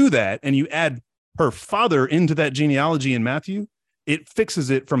if you do that and you add her father into that genealogy in Matthew, it fixes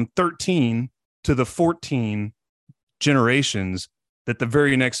it from 13 to the 14 generations that the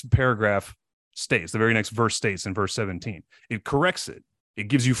very next paragraph states, the very next verse states in verse 17. It corrects it. It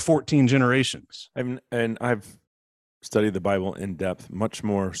gives you 14 generations. I've studied the Bible in depth, much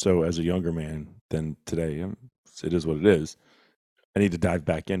more so as a younger man than today. It is what it is. I need to dive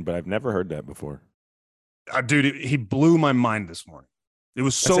back in, but I've never heard that before. Dude, he blew my mind this morning. It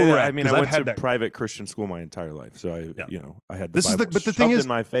was so rad. I mean, I went to private Christian school my entire life, so I had the Bible shoved in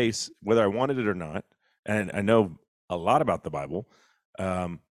my face, whether I wanted it or not, and I know a lot about the Bible.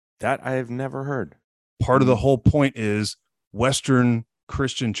 That I have never heard. Part of the whole point is Western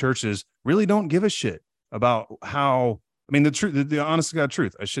Christian churches really don't give a shit about how. I mean, the truth, the honest to God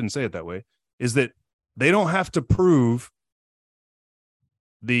truth, I shouldn't say it that way, is that they don't have to prove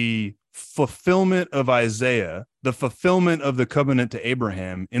the fulfillment of Isaiah, the fulfillment of the covenant to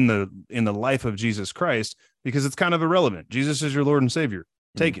Abraham in the life of Jesus Christ, because it's kind of irrelevant. Jesus is your Lord and Savior.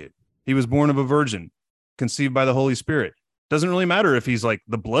 Take it. He was born of a virgin, conceived by the Holy Spirit. Doesn't really matter if he's like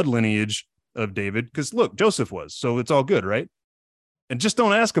the blood lineage of David, because look, Joseph was, so it's all good, right? And just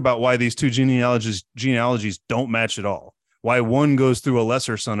don't ask about why these two genealogies don't match at all. Why one goes through a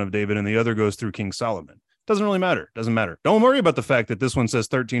lesser son of David and the other goes through King Solomon. Doesn't really matter. Doesn't matter. Don't worry about the fact that this one says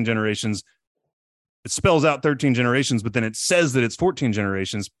 13 generations. It spells out 13 generations, but then it says that it's 14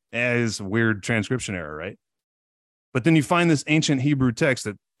 generations. It's a weird transcription error, right? But then you find this ancient Hebrew text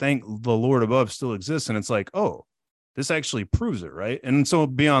that, thank the Lord above, still exists. And it's like, oh, this actually proves it, right? And so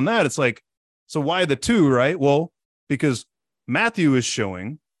beyond that, it's like, so why the two, right? Well, because Matthew is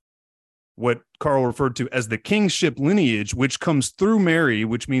showing what Carl referred to as the kingship lineage, which comes through Mary,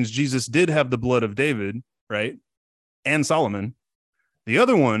 which means Jesus did have the blood of David, right? And Solomon. The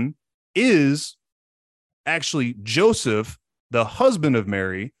other one is actually Joseph, the husband of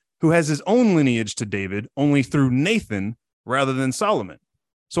Mary, who has his own lineage to David, only through Nathan rather than Solomon.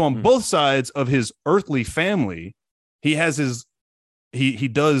 So on both sides of his earthly family, he has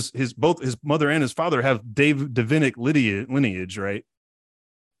both his mother and his father have Davidic lineage, right?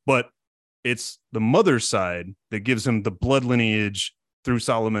 But it's the mother's side that gives him the blood lineage through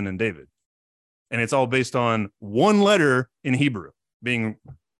Solomon and David. And it's all based on one letter in Hebrew being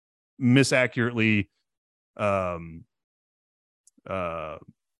misaccurately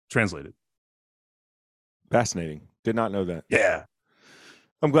translated. Fascinating. Did not know that. Yeah.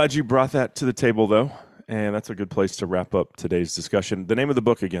 I'm glad you brought that to the table, though. And that's a good place to wrap up today's discussion. The name of the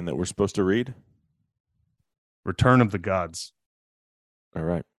book again that we're supposed to read? Return of the Gods. All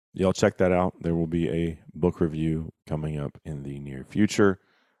right. Y'all check that out. There will be a book review coming up in the near future.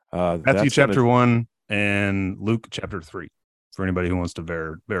 Matthew chapter 1 and Luke chapter 3 for anybody who wants to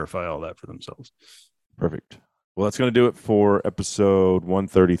verify all that for themselves. Perfect. Well, that's going to do it for episode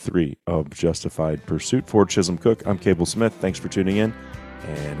 133 of Justified Pursuit. For Chisum Cook, I'm Cable Smith. Thanks for tuning in,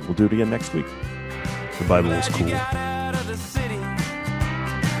 and we'll do it again next week. The Bible is cool.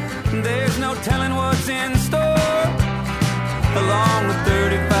 There's no telling what's in store.